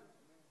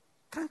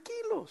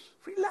 Tranquilos,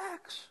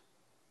 relax,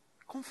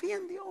 confía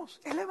en Dios,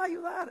 Él le va a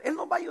ayudar, Él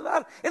nos va a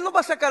ayudar, Él nos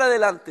va a sacar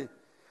adelante.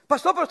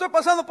 Pastor, pero estoy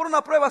pasando por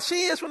una prueba.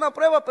 Sí, es una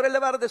prueba, pero Él le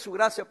va a dar de su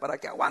gracia para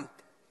que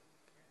aguante.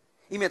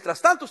 Y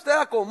mientras tanto usted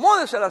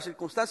acomódese a la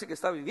circunstancia que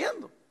está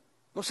viviendo.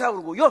 No sea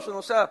orgulloso,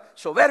 no sea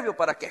soberbio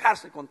para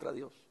quejarse contra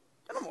Dios.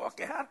 Yo no me voy a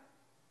quejar.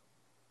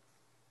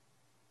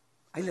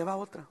 Ahí le va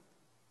otra.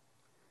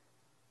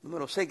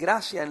 Número 6,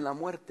 gracia en la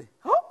muerte.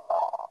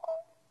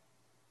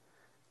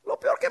 Lo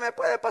peor que me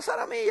puede pasar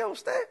a mí y a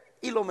usted,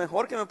 y lo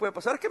mejor que me puede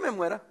pasar es que me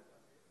muera.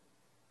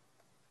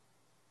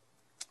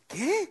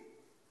 ¿Qué?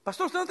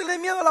 Pastor, ¿usted no tiene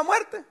miedo a la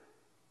muerte?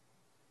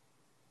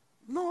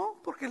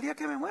 No, porque el día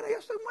que me muera ya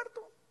estoy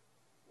muerto.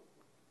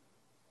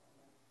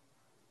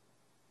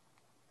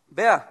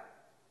 Vea,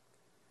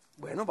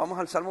 bueno, vamos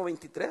al Salmo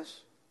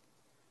 23.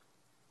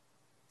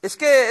 Es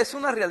que es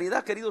una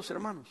realidad, queridos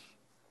hermanos.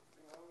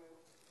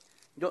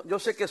 Yo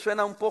sé que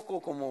suena un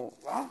poco como,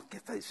 ¿qué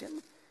está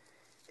diciendo?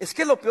 Es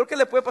que lo peor que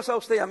le puede pasar a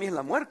usted y a mí es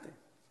la muerte.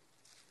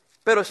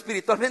 Pero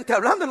espiritualmente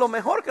hablando es lo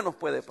mejor que nos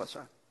puede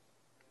pasar.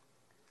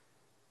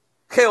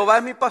 Jehová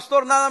es mi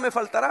pastor, nada me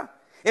faltará.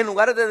 En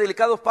lugares de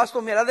delicados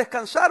pastos me hará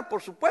descansar,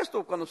 por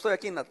supuesto, cuando estoy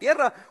aquí en la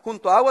tierra.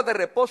 Junto a aguas de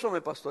reposo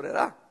me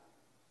pastoreará.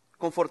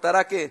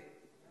 Confortará que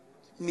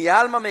mi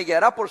alma, me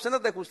guiará por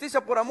sendas de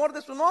justicia por amor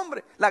de su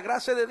nombre, la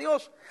gracia de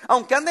Dios.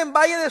 Aunque ande en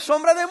valle de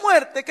sombra de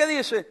muerte, ¿qué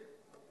dice?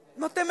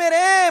 No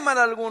temeré mal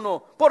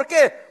alguno. ¿Por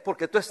qué?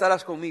 Porque tú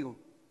estarás conmigo.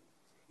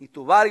 Y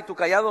tu vara y tu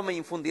cayado me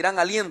infundirán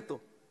aliento.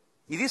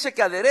 Y dice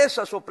que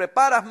aderezas o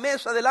preparas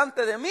mesa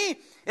delante de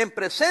mí en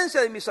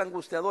presencia de mis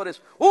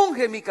angustiadores.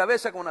 Unge mi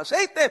cabeza con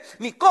aceite,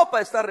 mi copa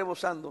está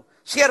rebosando.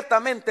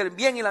 Ciertamente el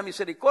bien y la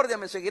misericordia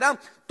me seguirán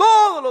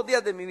todos los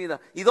días de mi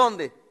vida. ¿Y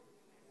dónde?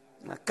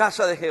 En la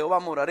casa de Jehová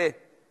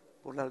moraré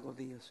por largos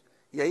días.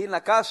 Y ahí en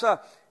la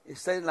casa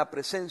está en la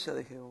presencia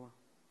de Jehová.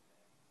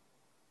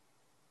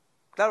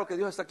 Claro que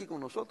Dios está aquí con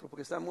nosotros,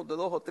 porque estamos de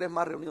 2 o 3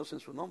 más reunidos en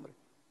su nombre.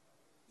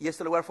 Y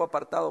este lugar fue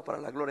apartado para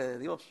la gloria de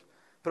Dios.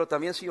 Pero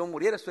también si yo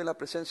muriera, estoy en la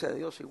presencia de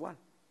Dios igual.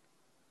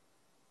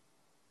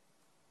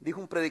 Dijo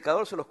un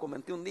predicador, se los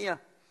comenté un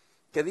día,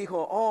 que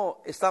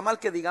dijo, está mal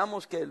que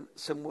digamos que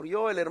se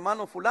murió el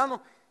hermano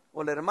fulano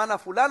o la hermana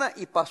fulana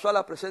y pasó a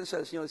la presencia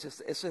del Señor. Dice,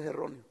 ese es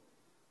erróneo.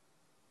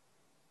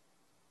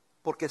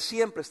 Porque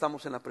siempre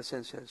estamos en la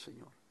presencia del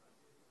Señor.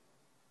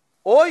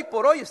 Hoy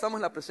por hoy estamos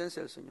en la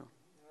presencia del Señor.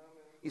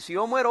 Y si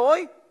yo muero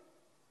hoy,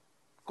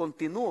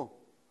 continúo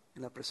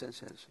en la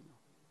presencia del Señor.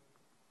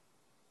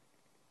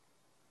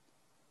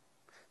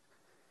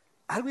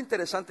 Algo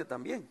interesante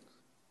también.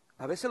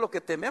 A veces lo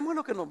que tememos es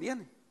lo que nos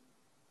viene.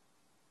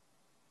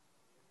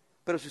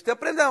 Pero si usted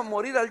aprende a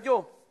morir al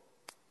yo,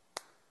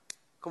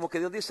 como que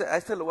Dios dice, a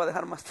este lo voy a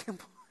dejar más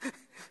tiempo.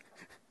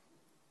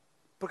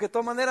 Porque de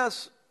todas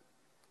maneras,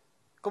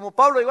 como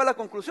Pablo llegó a la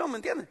conclusión, ¿me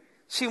entiende?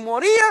 Si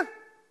moría,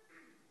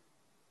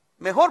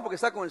 mejor porque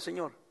está con el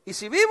Señor. Y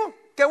si vivo,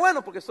 qué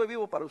bueno porque estoy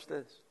vivo para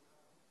ustedes.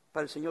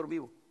 Para el Señor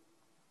vivo.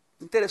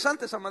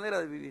 Interesante esa manera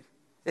de vivir.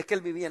 Es que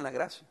él vivía en la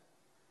gracia.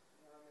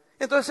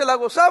 Entonces se la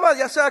gozaba,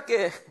 ya sea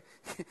que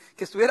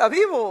estuviera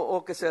vivo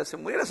o que se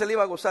muriera, se le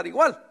iba a gozar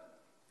igual.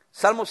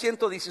 Salmo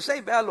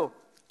 116, véalo,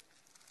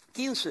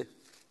 15.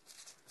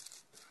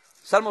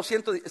 Salmo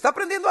 116, ¿está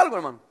aprendiendo algo,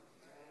 hermano?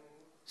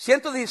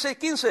 116,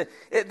 15,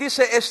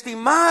 dice,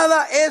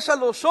 estimada es a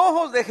los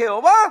ojos de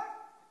Jehová,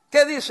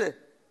 ¿qué dice?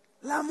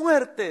 La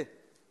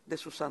muerte de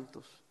sus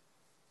santos.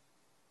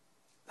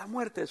 La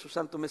muerte de sus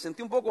santos. Me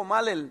sentí un poco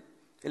mal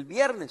el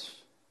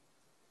viernes.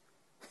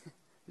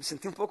 Me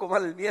sentí un poco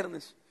mal el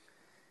viernes.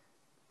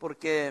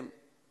 Porque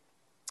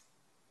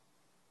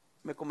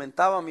me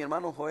comentaba mi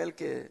hermano Joel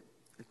que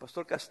el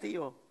pastor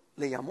Castillo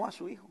le llamó a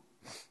su hijo.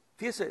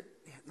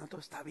 Fíjese, no,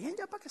 entonces está bien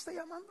ya, ¿para qué está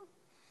llamando?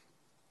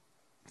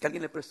 Que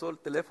alguien le prestó el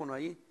teléfono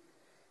ahí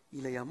y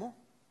le llamó.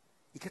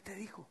 ¿Y qué te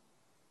dijo?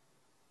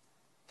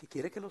 Que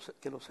quiere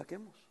que lo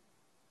saquemos.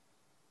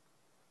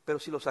 Pero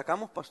si lo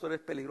sacamos, pastor, es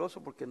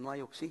peligroso porque no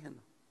hay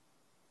oxígeno.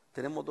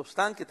 Tenemos 2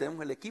 tanques,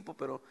 tenemos el equipo,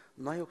 pero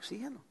no hay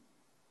oxígeno.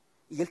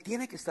 Y él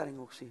tiene que estar en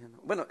oxígeno.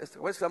 Bueno, esta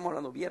vez estamos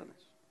hablando viernes.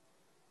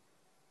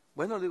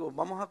 Bueno, digo,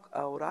 vamos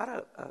a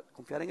orar, a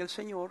confiar en el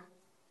Señor.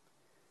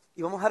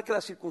 Y vamos a dejar que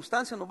las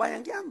circunstancias nos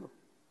vayan guiando.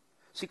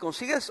 Si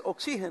consigues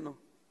oxígeno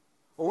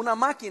o una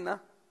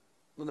máquina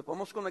donde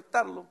podemos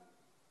conectarlo,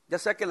 ya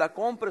sea que la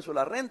compres o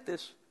la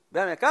rentes,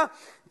 Véanme acá.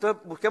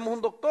 Entonces busquemos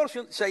un doctor.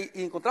 Si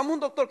encontramos un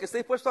doctor que esté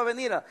dispuesto a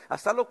venir a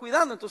estarlo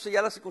cuidando, entonces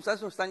ya las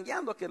circunstancias nos están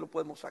guiando a que lo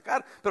podemos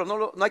sacar. Pero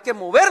no hay que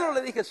moverlo,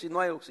 le dije, si no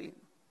hay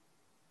oxígeno.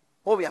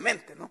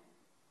 Obviamente, ¿no?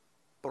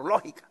 Por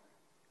lógica.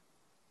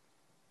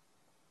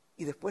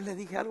 Y después le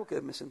dije algo que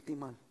me sentí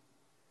mal.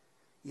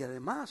 Y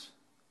además,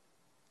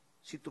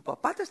 si tu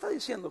papá te está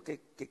diciendo que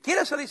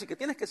quiere salir y que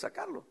tienes que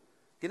sacarlo,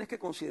 tienes que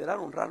considerar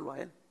honrarlo a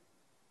él.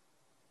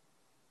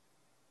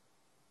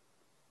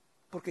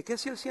 Porque ¿qué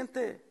si él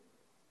siente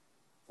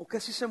o qué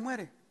si se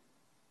muere?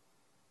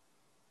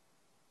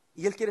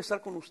 Y él quiere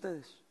estar con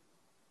ustedes.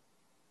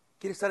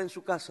 Quiere estar en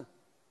su casa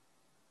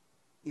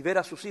y ver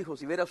a sus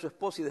hijos y ver a su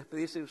esposa y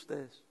despedirse de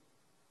ustedes.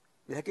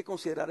 Y hay que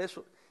considerar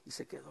eso. Y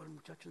se quedó el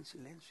muchacho en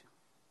silencio.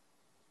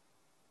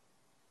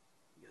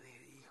 Yo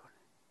dije, híjole.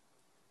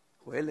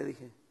 Joel, le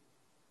dije,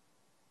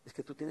 es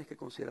que tú tienes que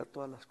considerar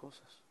todas las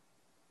cosas.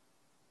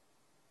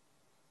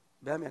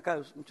 Véame acá,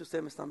 muchos de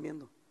ustedes me están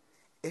viendo.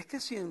 Es que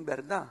si en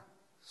verdad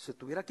se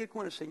tuviera que ir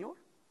con el Señor,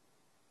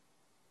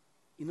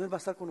 y no Él va a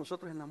estar con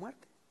nosotros en la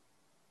muerte.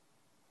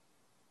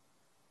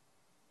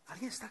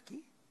 ¿Alguien está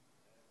aquí?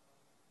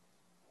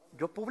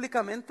 Yo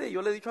públicamente,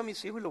 yo le he dicho a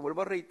mis hijos y lo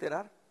vuelvo a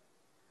reiterar.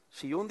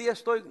 Si yo un día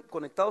estoy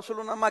conectado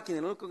solo a una máquina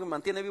y lo único que me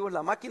mantiene vivo es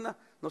la máquina,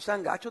 no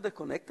sean gachos,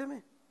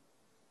 desconécteme.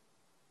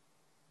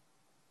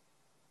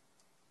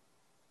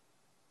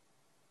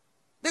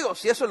 Digo,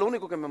 si eso es lo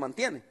único que me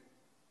mantiene.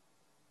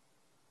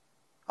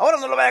 Ahora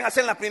no lo vayan a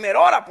hacer en la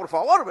primera hora, por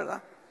favor,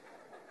 ¿verdad?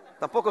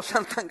 Tampoco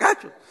sean tan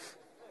gachos.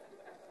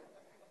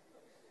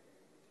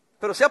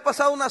 Pero si ha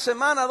pasado una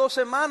semana, 2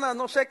 semanas,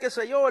 no sé qué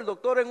sé yo, el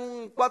doctor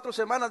en 4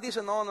 semanas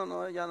dice,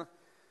 no, ya no.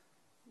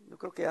 Yo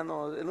creo que ya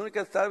no, el único que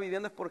está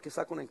viviendo es porque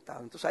está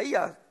conectado. Entonces ahí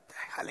ya,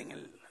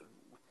 jalen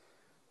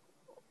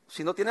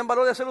si no tienen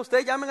valor de hacerlo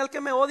ustedes, llamen al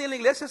que me odie en la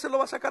iglesia, se lo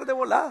va a sacar de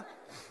volada.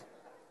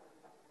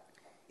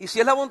 Y si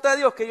es la voluntad de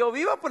Dios que yo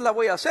viva, pues la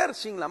voy a hacer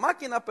sin la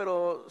máquina,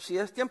 pero si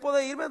es tiempo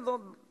de irme,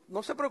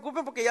 no se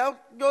preocupen porque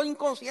ya yo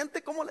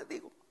inconsciente, ¿cómo les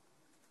digo?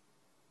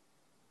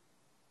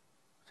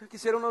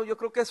 Yo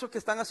creo que esos que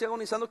están así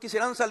agonizando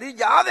quisieran salir,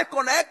 ya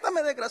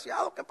desconéctame,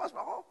 desgraciado, ¿qué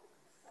pasó?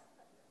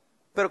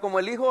 Pero como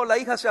el hijo o la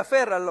hija se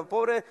aferra, el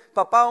pobre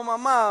papá o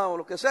mamá o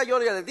lo que sea, yo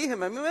ya les dije, a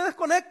mí me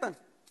desconectan.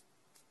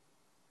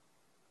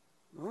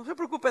 No se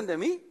preocupen de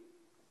mí.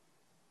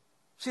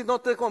 Si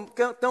no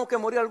tengo que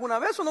morir alguna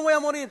vez o no voy a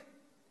morir.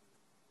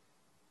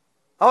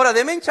 Ahora,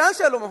 denme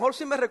chance, a lo mejor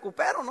si me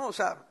recupero, ¿no? O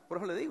sea, por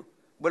eso le digo,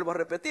 vuelvo a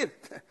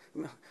repetir,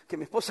 que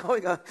mi esposa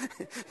oiga.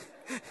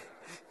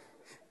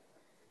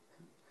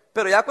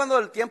 Pero ya cuando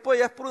el tiempo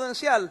ya es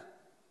prudencial,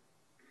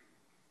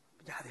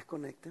 ya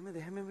desconécteme,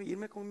 déjeme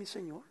irme con mi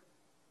Señor.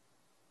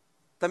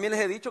 También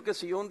les he dicho que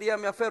si yo un día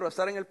me aferro a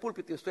estar en el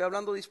púlpito y estoy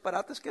hablando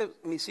disparates, que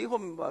mis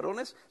hijos, mis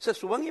varones, se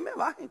suban y me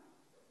bajen.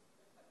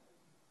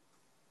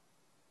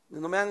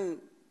 No me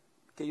hagan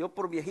que yo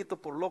por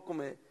viejito, por loco,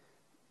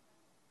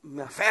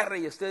 me aferre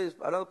y esté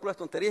hablando puras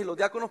tonterías. Y los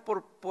diáconos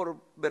por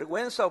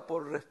vergüenza o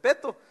por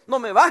respeto, no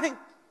me bajen.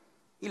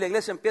 Y la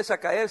iglesia empieza a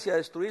caerse y a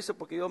destruirse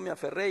porque yo me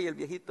aferré y el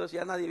viejito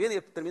ya nadie viene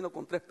y termino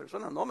con 3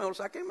 personas. No, mejor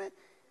sáquenme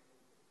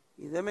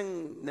y denme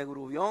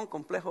negrubión,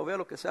 complejo, veo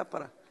lo que sea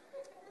para...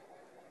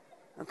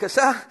 Aunque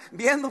sea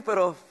viendo,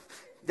 pero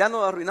ya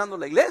no arruinando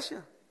la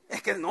iglesia.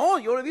 Es que no,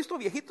 yo he visto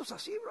viejitos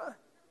así, brother.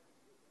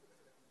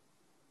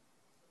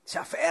 Se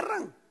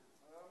aferran.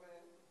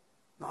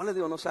 No, les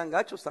digo, no sean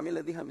gachos. También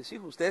les dije a mis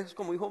hijos, ustedes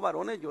como hijos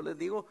varones, yo les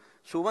digo,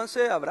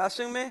 súbanse,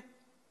 abrácenme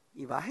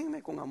y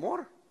bájenme con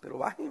amor, pero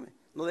bájenme.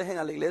 No dejen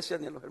a la iglesia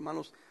ni a los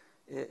hermanos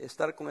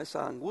estar con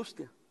esa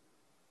angustia.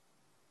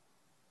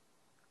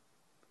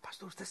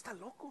 Pastor, usted está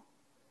loco.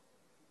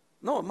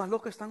 No, más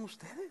locos están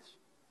ustedes.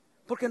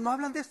 Porque no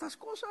hablan de estas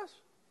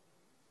cosas.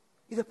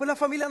 Y después la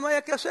familia no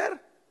haya que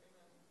hacer.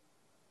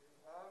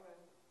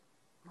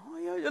 No,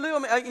 yo le digo,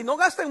 y no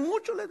gasten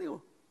mucho, les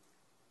digo.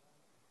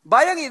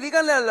 Vayan y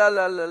díganle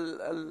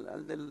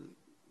al del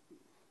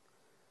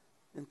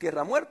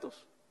entierra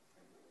muertos.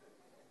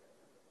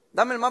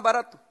 Dame el más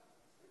barato.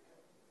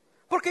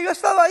 Porque yo he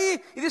estado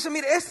ahí y dice,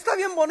 mire, este está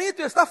bien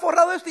bonito y está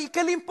forrado esto. ¿Y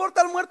qué le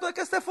importa al muerto de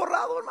que esté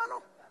forrado,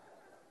 hermano?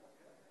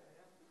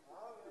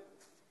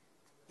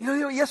 Y yo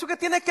digo, ¿y eso qué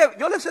tiene que ver?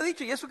 Yo les he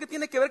dicho, ¿y eso qué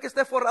tiene que ver que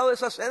esté forrado de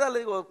esa seda? Le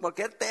digo,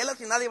 cualquier tela,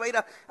 si nadie va a ir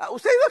a...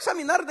 ¿Usted ha ido a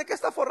examinar de qué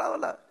está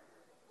forrado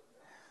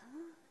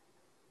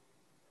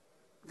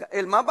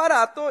el más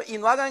barato y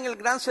no hagan el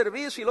gran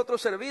servicio y el otro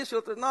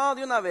servicio? No,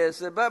 de una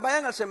vez,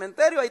 vayan al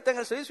cementerio, ahí está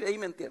el servicio y ahí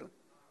me entierran.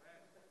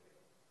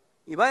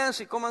 Y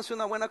váyanse y cómanse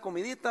una buena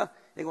comidita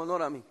en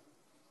honor a mí.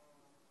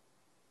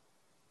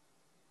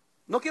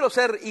 No quiero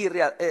ser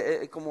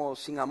como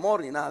sin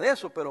amor ni nada de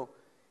eso, pero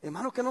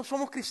hermanos, que no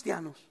somos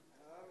cristianos.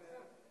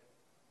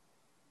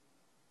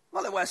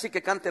 No le voy a decir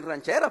que canten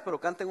rancheras, pero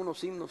canten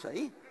unos himnos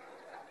ahí.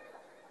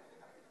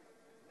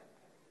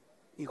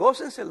 Y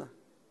gócensela.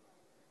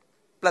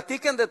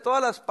 Platiquen de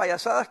todas las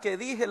payasadas que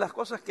dije, las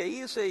cosas que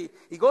hice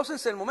y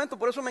gócense el momento.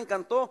 Por eso me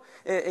encantó,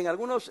 he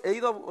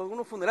ido a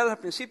algunos funerales al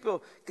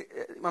principio,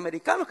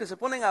 americanos que se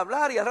ponen a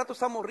hablar y al rato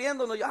estamos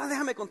riendo.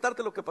 Déjame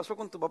contarte lo que pasó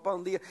con tu papá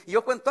un día. Y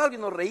yo cuento algo y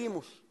nos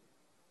reímos.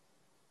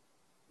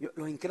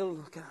 Los incrédulos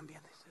nos quedan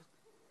viendo.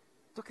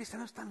 Estos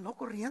cristianos están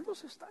locos,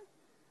 riéndose están.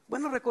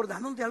 Bueno,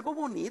 recordando de algo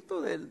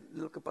bonito de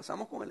lo que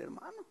pasamos con el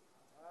hermano.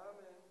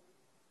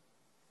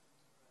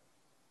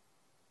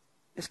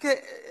 Es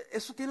que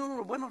eso tiene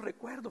unos buenos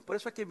recuerdos, por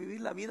eso hay que vivir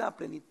la vida a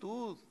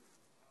plenitud.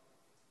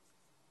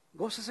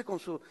 Gócese con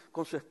su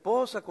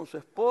esposa, con su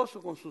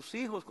esposo, con sus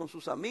hijos, con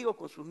sus amigos,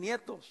 con sus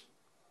nietos.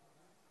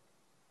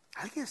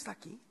 ¿Alguien está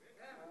aquí?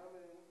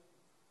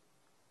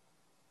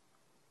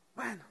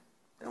 Bueno,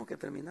 tengo que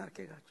terminar,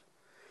 qué gacho.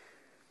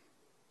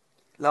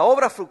 La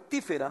obra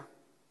fructífera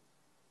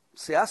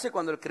se hace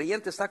cuando el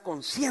creyente está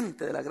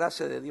consciente de la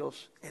gracia de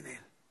Dios en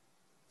él.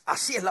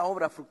 Así es la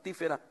obra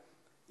fructífera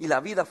y la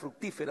vida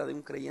fructífera de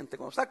un creyente.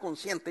 Cuando está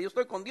consciente, yo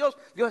estoy con Dios,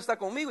 Dios está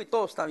conmigo y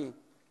todo está bien.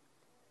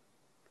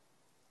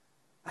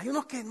 Hay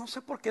unos que no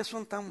sé por qué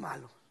son tan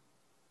malos.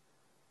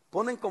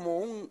 Ponen como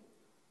un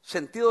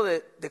sentido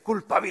de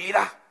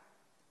culpabilidad.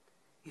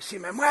 Y si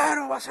me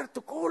muero va a ser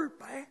tu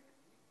culpa,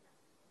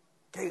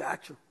 Qué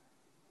gacho.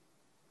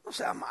 No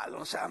sea malo,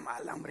 no sea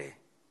mala, hombre.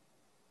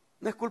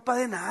 No es culpa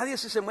de nadie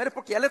si se muere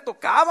porque ya le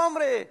tocaba,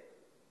 hombre.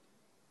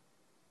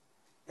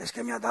 Es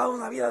que me ha dado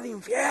una vida de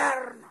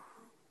infierno.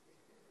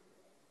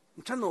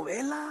 Mucha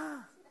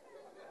novela.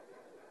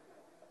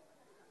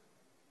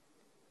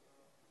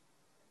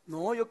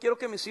 No, yo quiero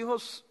que mis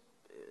hijos,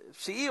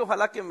 sí,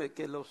 ojalá que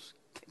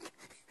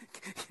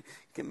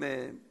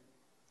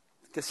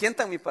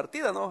sientan mi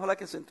partida, no, ojalá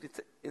que se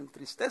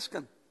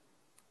entristezcan.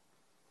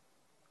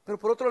 Pero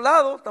por otro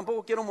lado,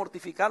 tampoco quiero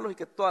mortificarlos y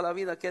que toda la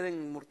vida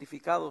queden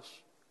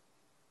mortificados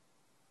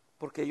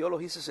porque yo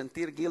los hice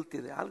sentir guilty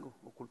de algo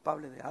o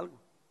culpable de algo.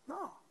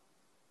 No,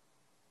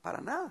 para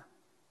nada.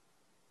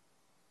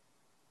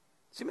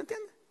 ¿Sí me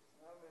entiende?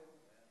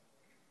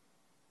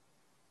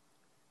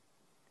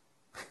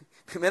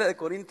 Primera de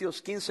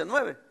Corintios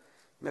 15:9.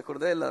 Me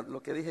acordé de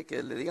lo que dije,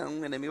 que le digan a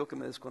un enemigo que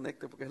me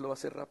desconecte porque él lo va a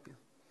hacer rápido.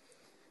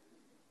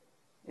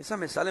 Esas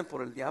me salen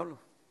por el diablo.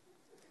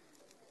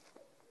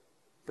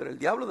 Pero el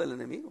diablo del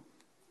enemigo.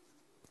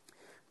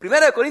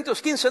 Primera de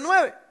Corintios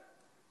 15:9.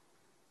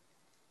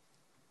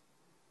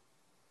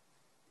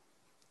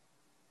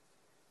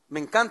 Me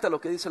encanta lo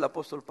que dice el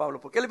apóstol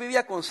Pablo, porque él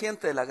vivía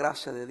consciente de la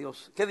gracia de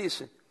Dios. ¿Qué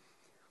dice?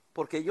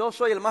 Porque yo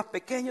soy el más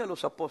pequeño de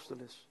los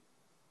apóstoles,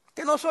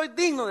 que no soy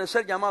digno de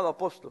ser llamado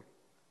apóstol.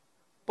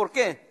 ¿Por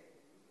qué?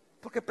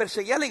 Porque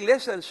perseguía a la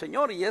iglesia del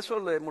Señor y eso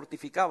le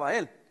mortificaba a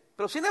él.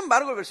 Pero sin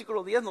embargo el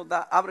versículo 10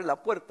 abre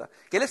la puerta,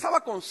 que él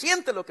estaba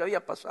consciente de lo que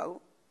había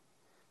pasado,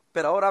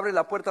 pero ahora abre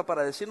la puerta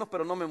para decirnos,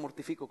 pero no me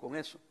mortifico con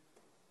eso.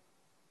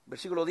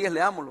 Versículo 10,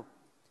 leámoslo.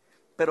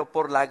 Pero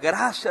por la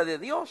gracia de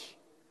Dios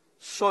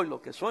soy lo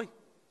que soy.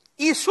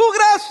 Y su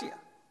gracia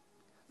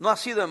no ha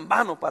sido en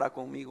vano para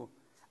conmigo.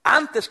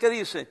 Antes, ¿qué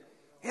dice?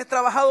 He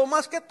trabajado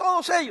más que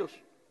todos ellos,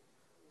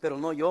 pero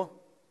no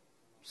yo,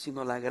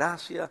 sino la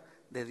gracia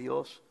de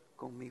Dios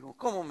conmigo.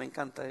 ¿Cómo me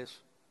encanta eso?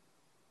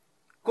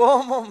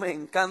 ¿Cómo me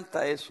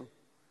encanta eso?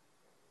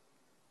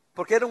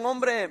 Porque era un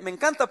hombre, me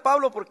encanta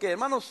Pablo porque,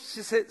 hermanos,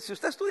 si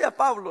usted estudia a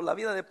Pablo, la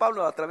vida de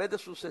Pablo a través de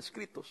sus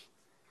escritos,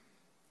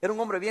 era un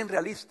hombre bien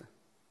realista,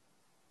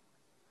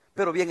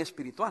 pero bien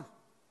espiritual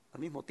al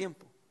mismo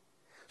tiempo.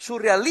 Su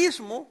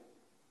realismo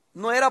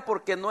no era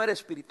porque no era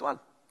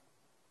espiritual,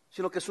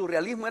 sino que su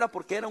realismo era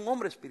porque era un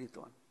hombre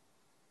espiritual.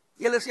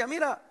 Y él decía,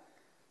 mira,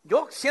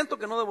 yo siento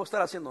que no debo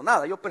estar haciendo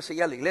nada, yo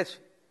perseguía a la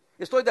iglesia.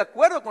 Estoy de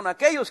acuerdo con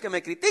aquellos que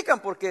me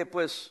critican porque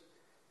pues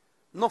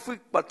no fui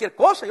cualquier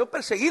cosa, yo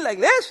perseguí la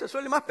iglesia,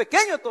 soy el más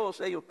pequeño de todos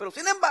ellos, pero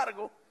sin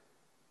embargo,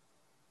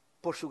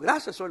 por su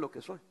gracia soy lo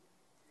que soy.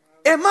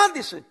 Es más,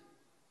 dice,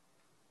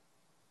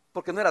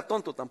 porque no era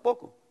tonto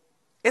tampoco,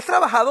 he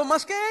trabajado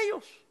más que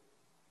ellos,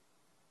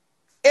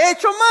 he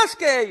hecho más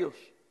que ellos.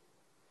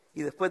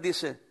 Y después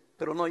dice,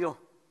 pero no yo,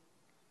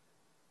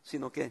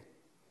 sino que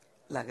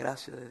la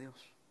gracia de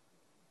Dios.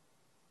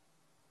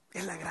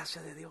 Es la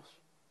gracia de Dios.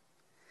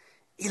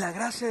 Y la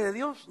gracia de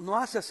Dios no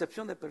hace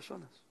acepción de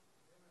personas.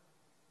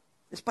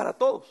 Es para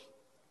todos.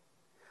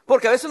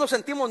 Porque a veces nos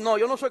sentimos, no,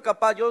 yo no soy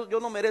capaz, yo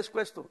no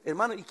merezco esto.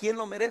 Hermano, ¿y quién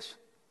lo merece?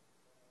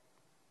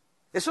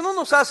 Eso no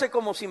nos hace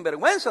como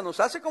sinvergüenza, nos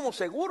hace como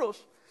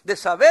seguros de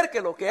saber que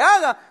lo que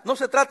haga no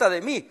se trata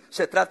de mí,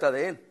 se trata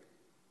de Él.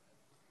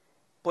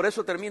 Por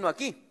eso termino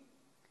aquí.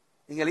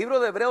 En el libro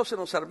de Hebreos se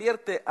nos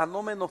advierte a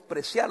no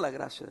menospreciar la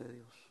gracia de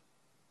Dios.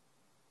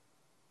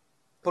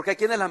 Porque hay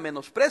quienes la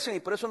menosprecian y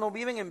por eso no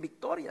viven en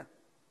victoria.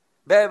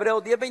 Ve a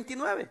Hebreos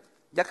 10:29.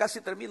 Ya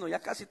casi termino.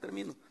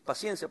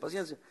 Paciencia.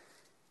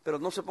 Pero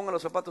no se pongan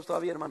los zapatos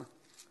todavía, hermana.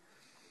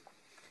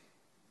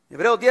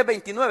 Hebreos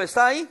 10:29,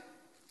 ¿está ahí?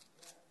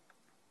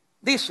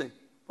 Dice,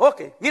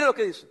 mire lo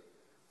que dice.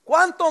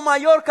 ¿Cuánto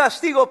mayor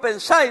castigo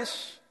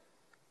pensáis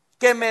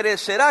que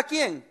merecerá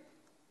quién?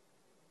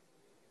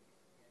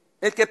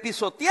 El que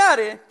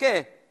pisoteare,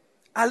 ¿qué?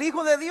 al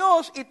Hijo de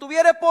Dios y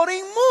tuviere por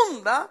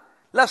inmunda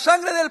la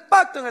sangre del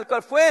pacto en el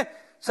cual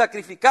fue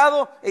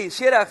sacrificado e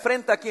hiciera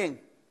afrenta ¿a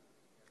quién?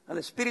 Al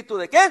Espíritu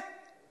 ¿de qué?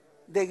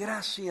 De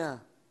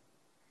gracia.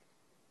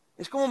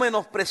 Es como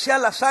menospreciar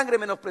la sangre,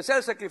 menospreciar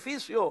el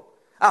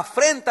sacrificio.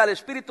 Afrenta al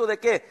Espíritu ¿de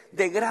qué?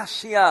 De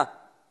gracia,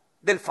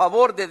 del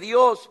favor de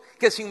Dios,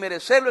 que sin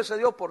merecerlo se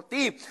dio por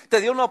ti.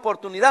 Te dio una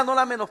oportunidad, no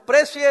la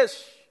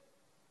menosprecies.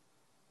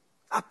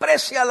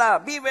 Apréciala,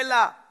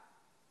 vívela.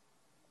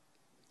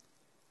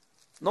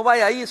 No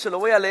vaya ahí, se lo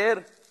voy a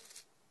leer.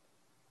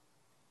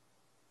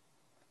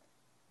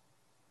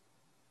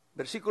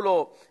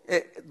 Versículo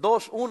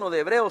 2:1 de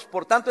Hebreos.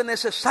 Por tanto es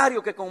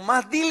necesario que con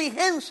más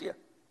diligencia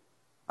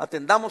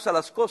atendamos a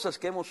las cosas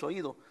que hemos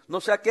oído, no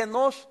sea que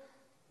nos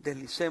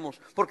deslicemos.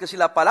 Porque si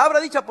la palabra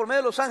dicha por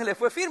medio de los ángeles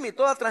fue firme y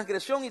toda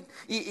transgresión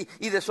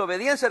y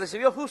desobediencia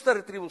recibió justa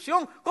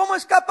retribución, ¿cómo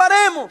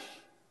escaparemos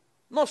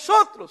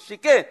nosotros? ¿Sí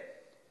qué?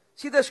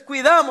 Si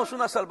descuidamos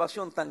una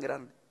salvación tan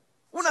grande,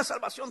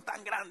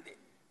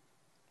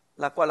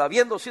 la cual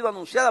habiendo sido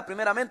anunciada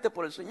primeramente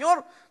por el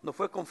Señor, no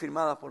fue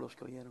confirmada por los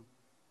que oyeron.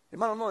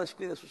 Hermano, no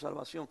descuide su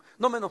salvación,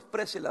 no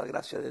menosprecie la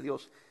gracia de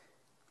Dios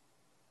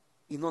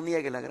y no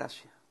niegue la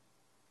gracia.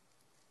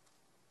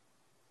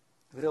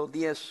 Hebreos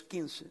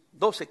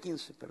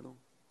 12:15, perdón.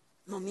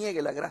 No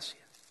niegue la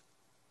gracia.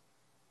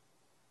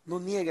 No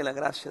niegue la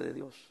gracia de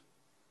Dios.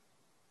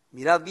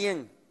 Mirad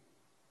bien,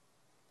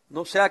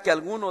 no sea que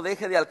alguno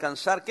deje de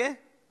alcanzar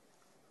 ¿qué?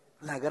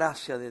 La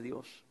gracia de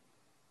Dios.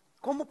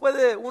 ¿Cómo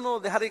puede uno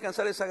dejar de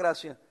alcanzar esa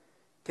gracia?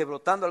 Que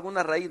brotando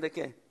alguna raíz ¿de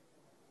qué?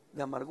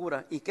 De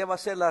amargura. ¿Y qué va a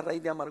ser la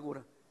raíz de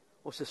amargura?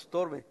 O se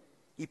estorbe.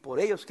 ¿Y por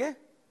ellos qué?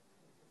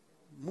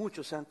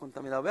 Muchos se han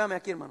contaminado. Véame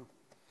aquí, hermano.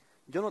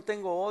 Yo no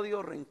tengo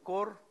odio,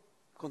 rencor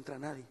contra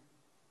nadie.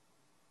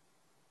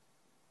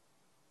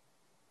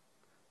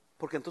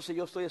 Porque entonces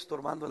yo estoy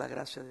estorbando la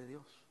gracia de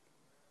Dios.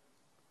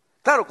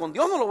 Claro, con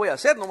Dios no lo voy a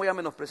hacer, no voy a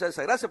menospreciar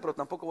esa gracia, pero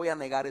tampoco voy a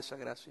negar esa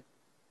gracia.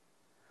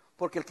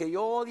 Porque el que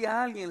yo odie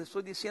a alguien, le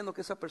estoy diciendo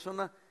que esa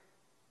persona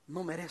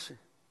no merece.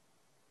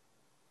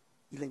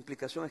 Y la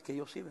implicación es que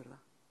yo sí, ¿verdad?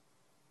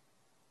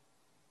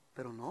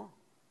 Pero no.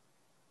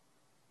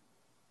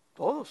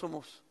 Todos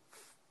somos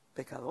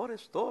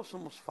pecadores, todos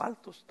somos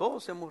faltos,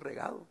 todos hemos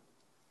regado.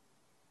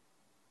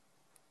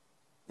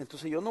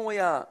 Entonces yo no voy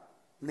a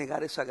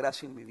negar esa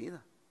gracia en mi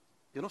vida.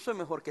 Yo no soy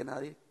mejor que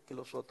nadie, que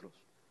los otros.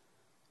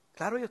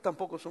 Claro, ellos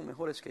tampoco son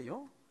mejores que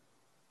yo.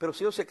 Pero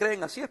si ellos se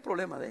creen así, es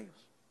problema de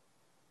ellos.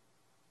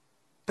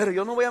 Pero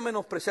yo no voy a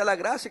menospreciar la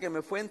gracia que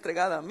me fue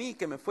entregada a mí,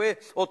 que me fue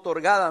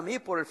otorgada a mí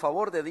por el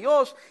favor de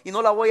Dios, y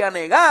no la voy a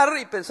negar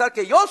y pensar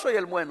que yo soy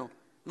el bueno.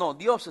 No,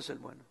 Dios es el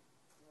bueno.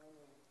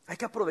 Hay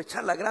que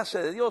aprovechar la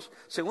gracia de Dios.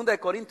 2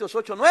 Corintios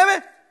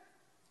 8:9.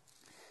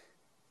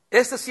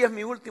 Este sí es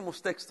mis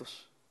últimos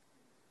textos.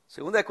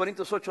 2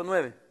 Corintios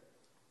 8:9.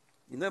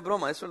 Y no es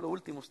broma, esos son los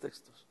últimos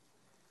textos.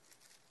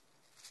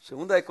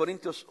 2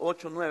 Corintios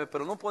 8:9.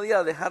 Pero no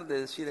podía dejar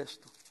de decir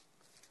esto.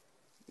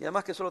 Y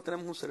además que solo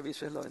tenemos un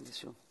servicio, es la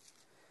bendición.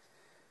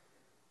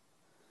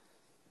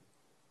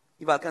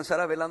 Y va a alcanzar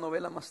a ver la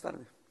novela más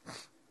tarde.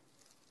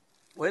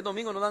 Hoy es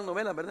domingo, no dan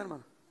novelas, ¿verdad,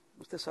 hermano?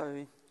 Usted sabe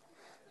bien.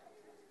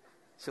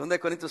 2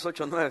 Corintios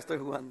 8:9, estoy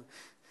jugando.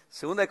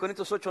 2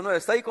 Corintios 8:9,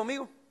 ¿está ahí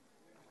conmigo?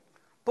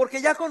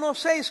 Porque ya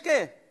conocéis,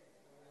 ¿qué?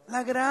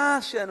 La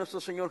gracia de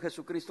nuestro Señor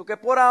Jesucristo, que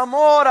por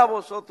amor a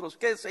vosotros,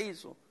 ¿qué se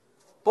hizo?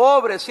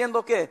 Pobre,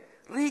 siendo ¿qué?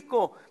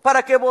 Rico,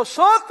 para que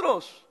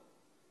vosotros,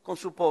 con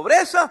su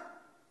pobreza,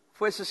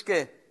 fueses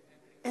 ¿qué?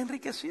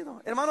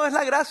 Enriquecido. Hermano, es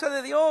la gracia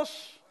de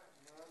Dios.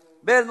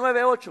 Ve el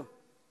 9:8.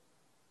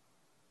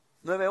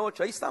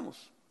 9:8, ahí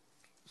estamos.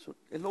 Eso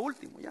es lo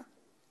último ya.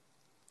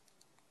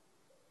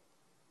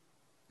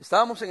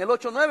 Estábamos en el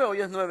 8:9,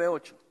 hoy es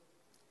 9:8.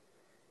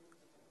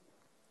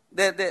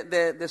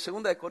 De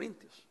 2 de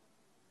Corintios.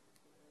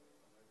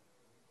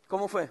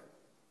 ¿Cómo fue?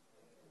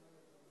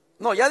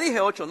 No, ya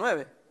dije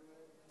 8:9.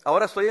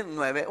 Ahora estoy en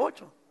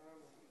 9:8.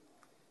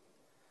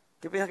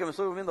 ¿Qué piensan que me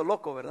estoy volviendo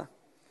loco, verdad?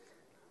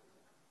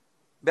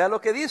 Vea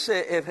lo que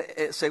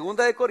dice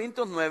 2 de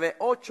Corintios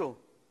 9:8.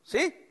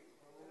 ¿Sí?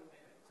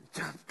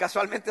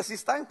 Casualmente así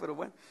están, pero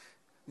bueno.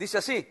 Dice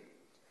así.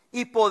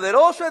 Y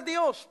poderoso es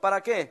Dios,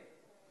 ¿para qué?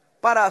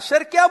 Para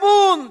hacer que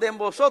abunde en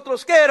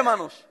vosotros, ¿qué,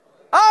 hermanos?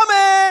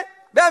 Amén.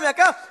 Véame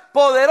acá,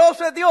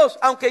 poderoso es Dios,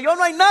 aunque yo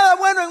no hay nada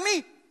bueno en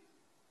mí,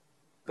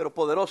 pero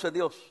poderoso es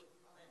Dios.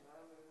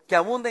 ¿Que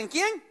abunde en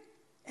quién?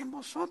 En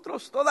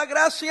vosotros, toda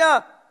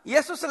gracia. Y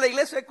eso es en la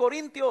iglesia de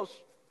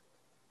Corintios.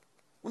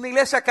 Una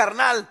iglesia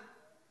carnal.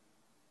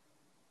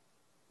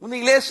 Una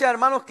iglesia,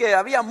 hermanos, que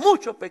había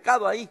mucho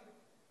pecado ahí,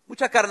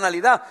 mucha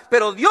carnalidad.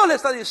 Pero Dios le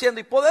está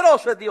diciendo, y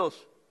poderoso es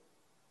Dios,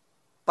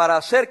 para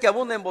hacer que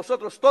abunde en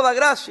vosotros toda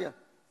gracia,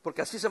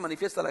 porque así se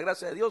manifiesta la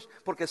gracia de Dios,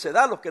 porque se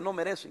da a los que no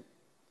merecen,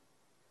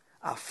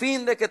 a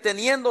fin de que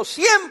teniendo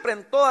siempre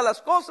en todas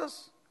las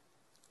cosas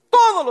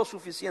todo lo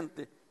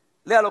suficiente,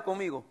 léalo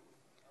conmigo,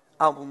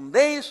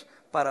 abundéis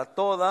para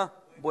toda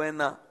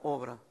buena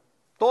obra.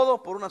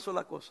 Todo por una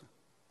sola cosa,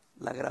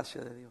 la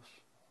gracia de Dios.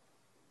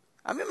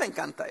 A mí me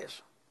encanta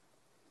eso.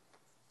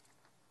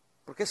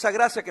 Porque esa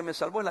gracia que me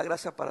salvó es la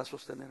gracia para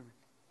sostenerme.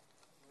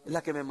 Es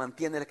la que me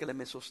mantiene, es la que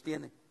me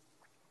sostiene.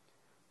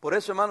 Por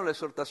eso, hermano, la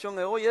exhortación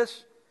de hoy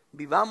es: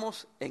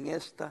 vivamos en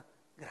esta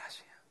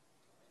gracia.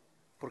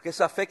 Porque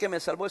esa fe que me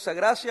salvó, esa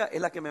gracia, es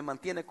la que me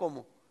mantiene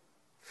como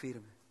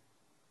firme.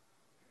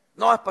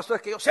 No, pastor,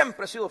 es que yo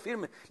siempre he sido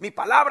firme. Mi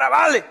palabra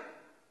vale.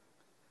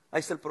 Ahí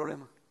está el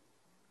problema.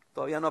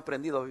 Todavía no he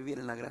aprendido a vivir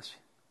en la gracia.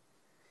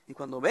 Y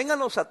cuando vengan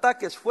los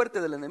ataques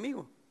fuertes del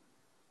enemigo,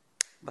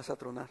 vas a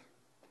tronar.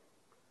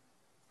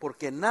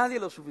 Porque nadie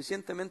es lo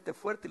suficientemente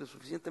fuerte y lo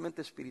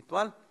suficientemente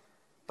espiritual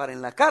para en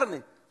la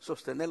carne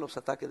sostener los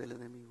ataques del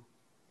enemigo.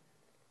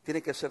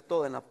 Tiene que ser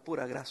todo en la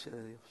pura gracia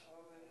de Dios.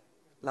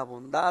 La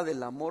bondad,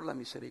 el amor, la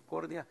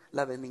misericordia,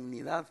 la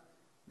benignidad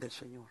del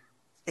Señor.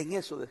 En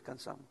eso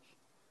descansamos.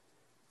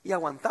 Y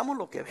aguantamos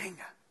lo que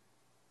venga.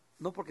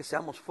 No porque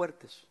seamos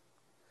fuertes,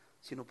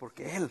 sino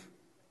porque Él,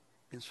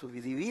 en su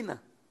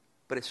divina,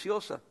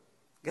 preciosa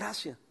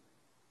gracia,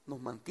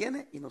 nos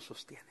mantiene y nos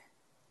sostiene.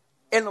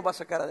 Él nos va a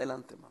sacar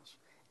adelante, hermanos.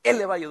 Él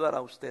le va a ayudar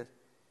a usted.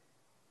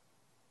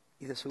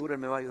 Y de seguro Él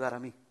me va a ayudar a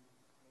mí.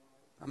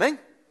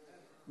 Amén.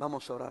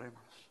 Vamos a orar,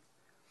 hermanos.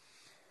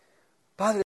 Padre.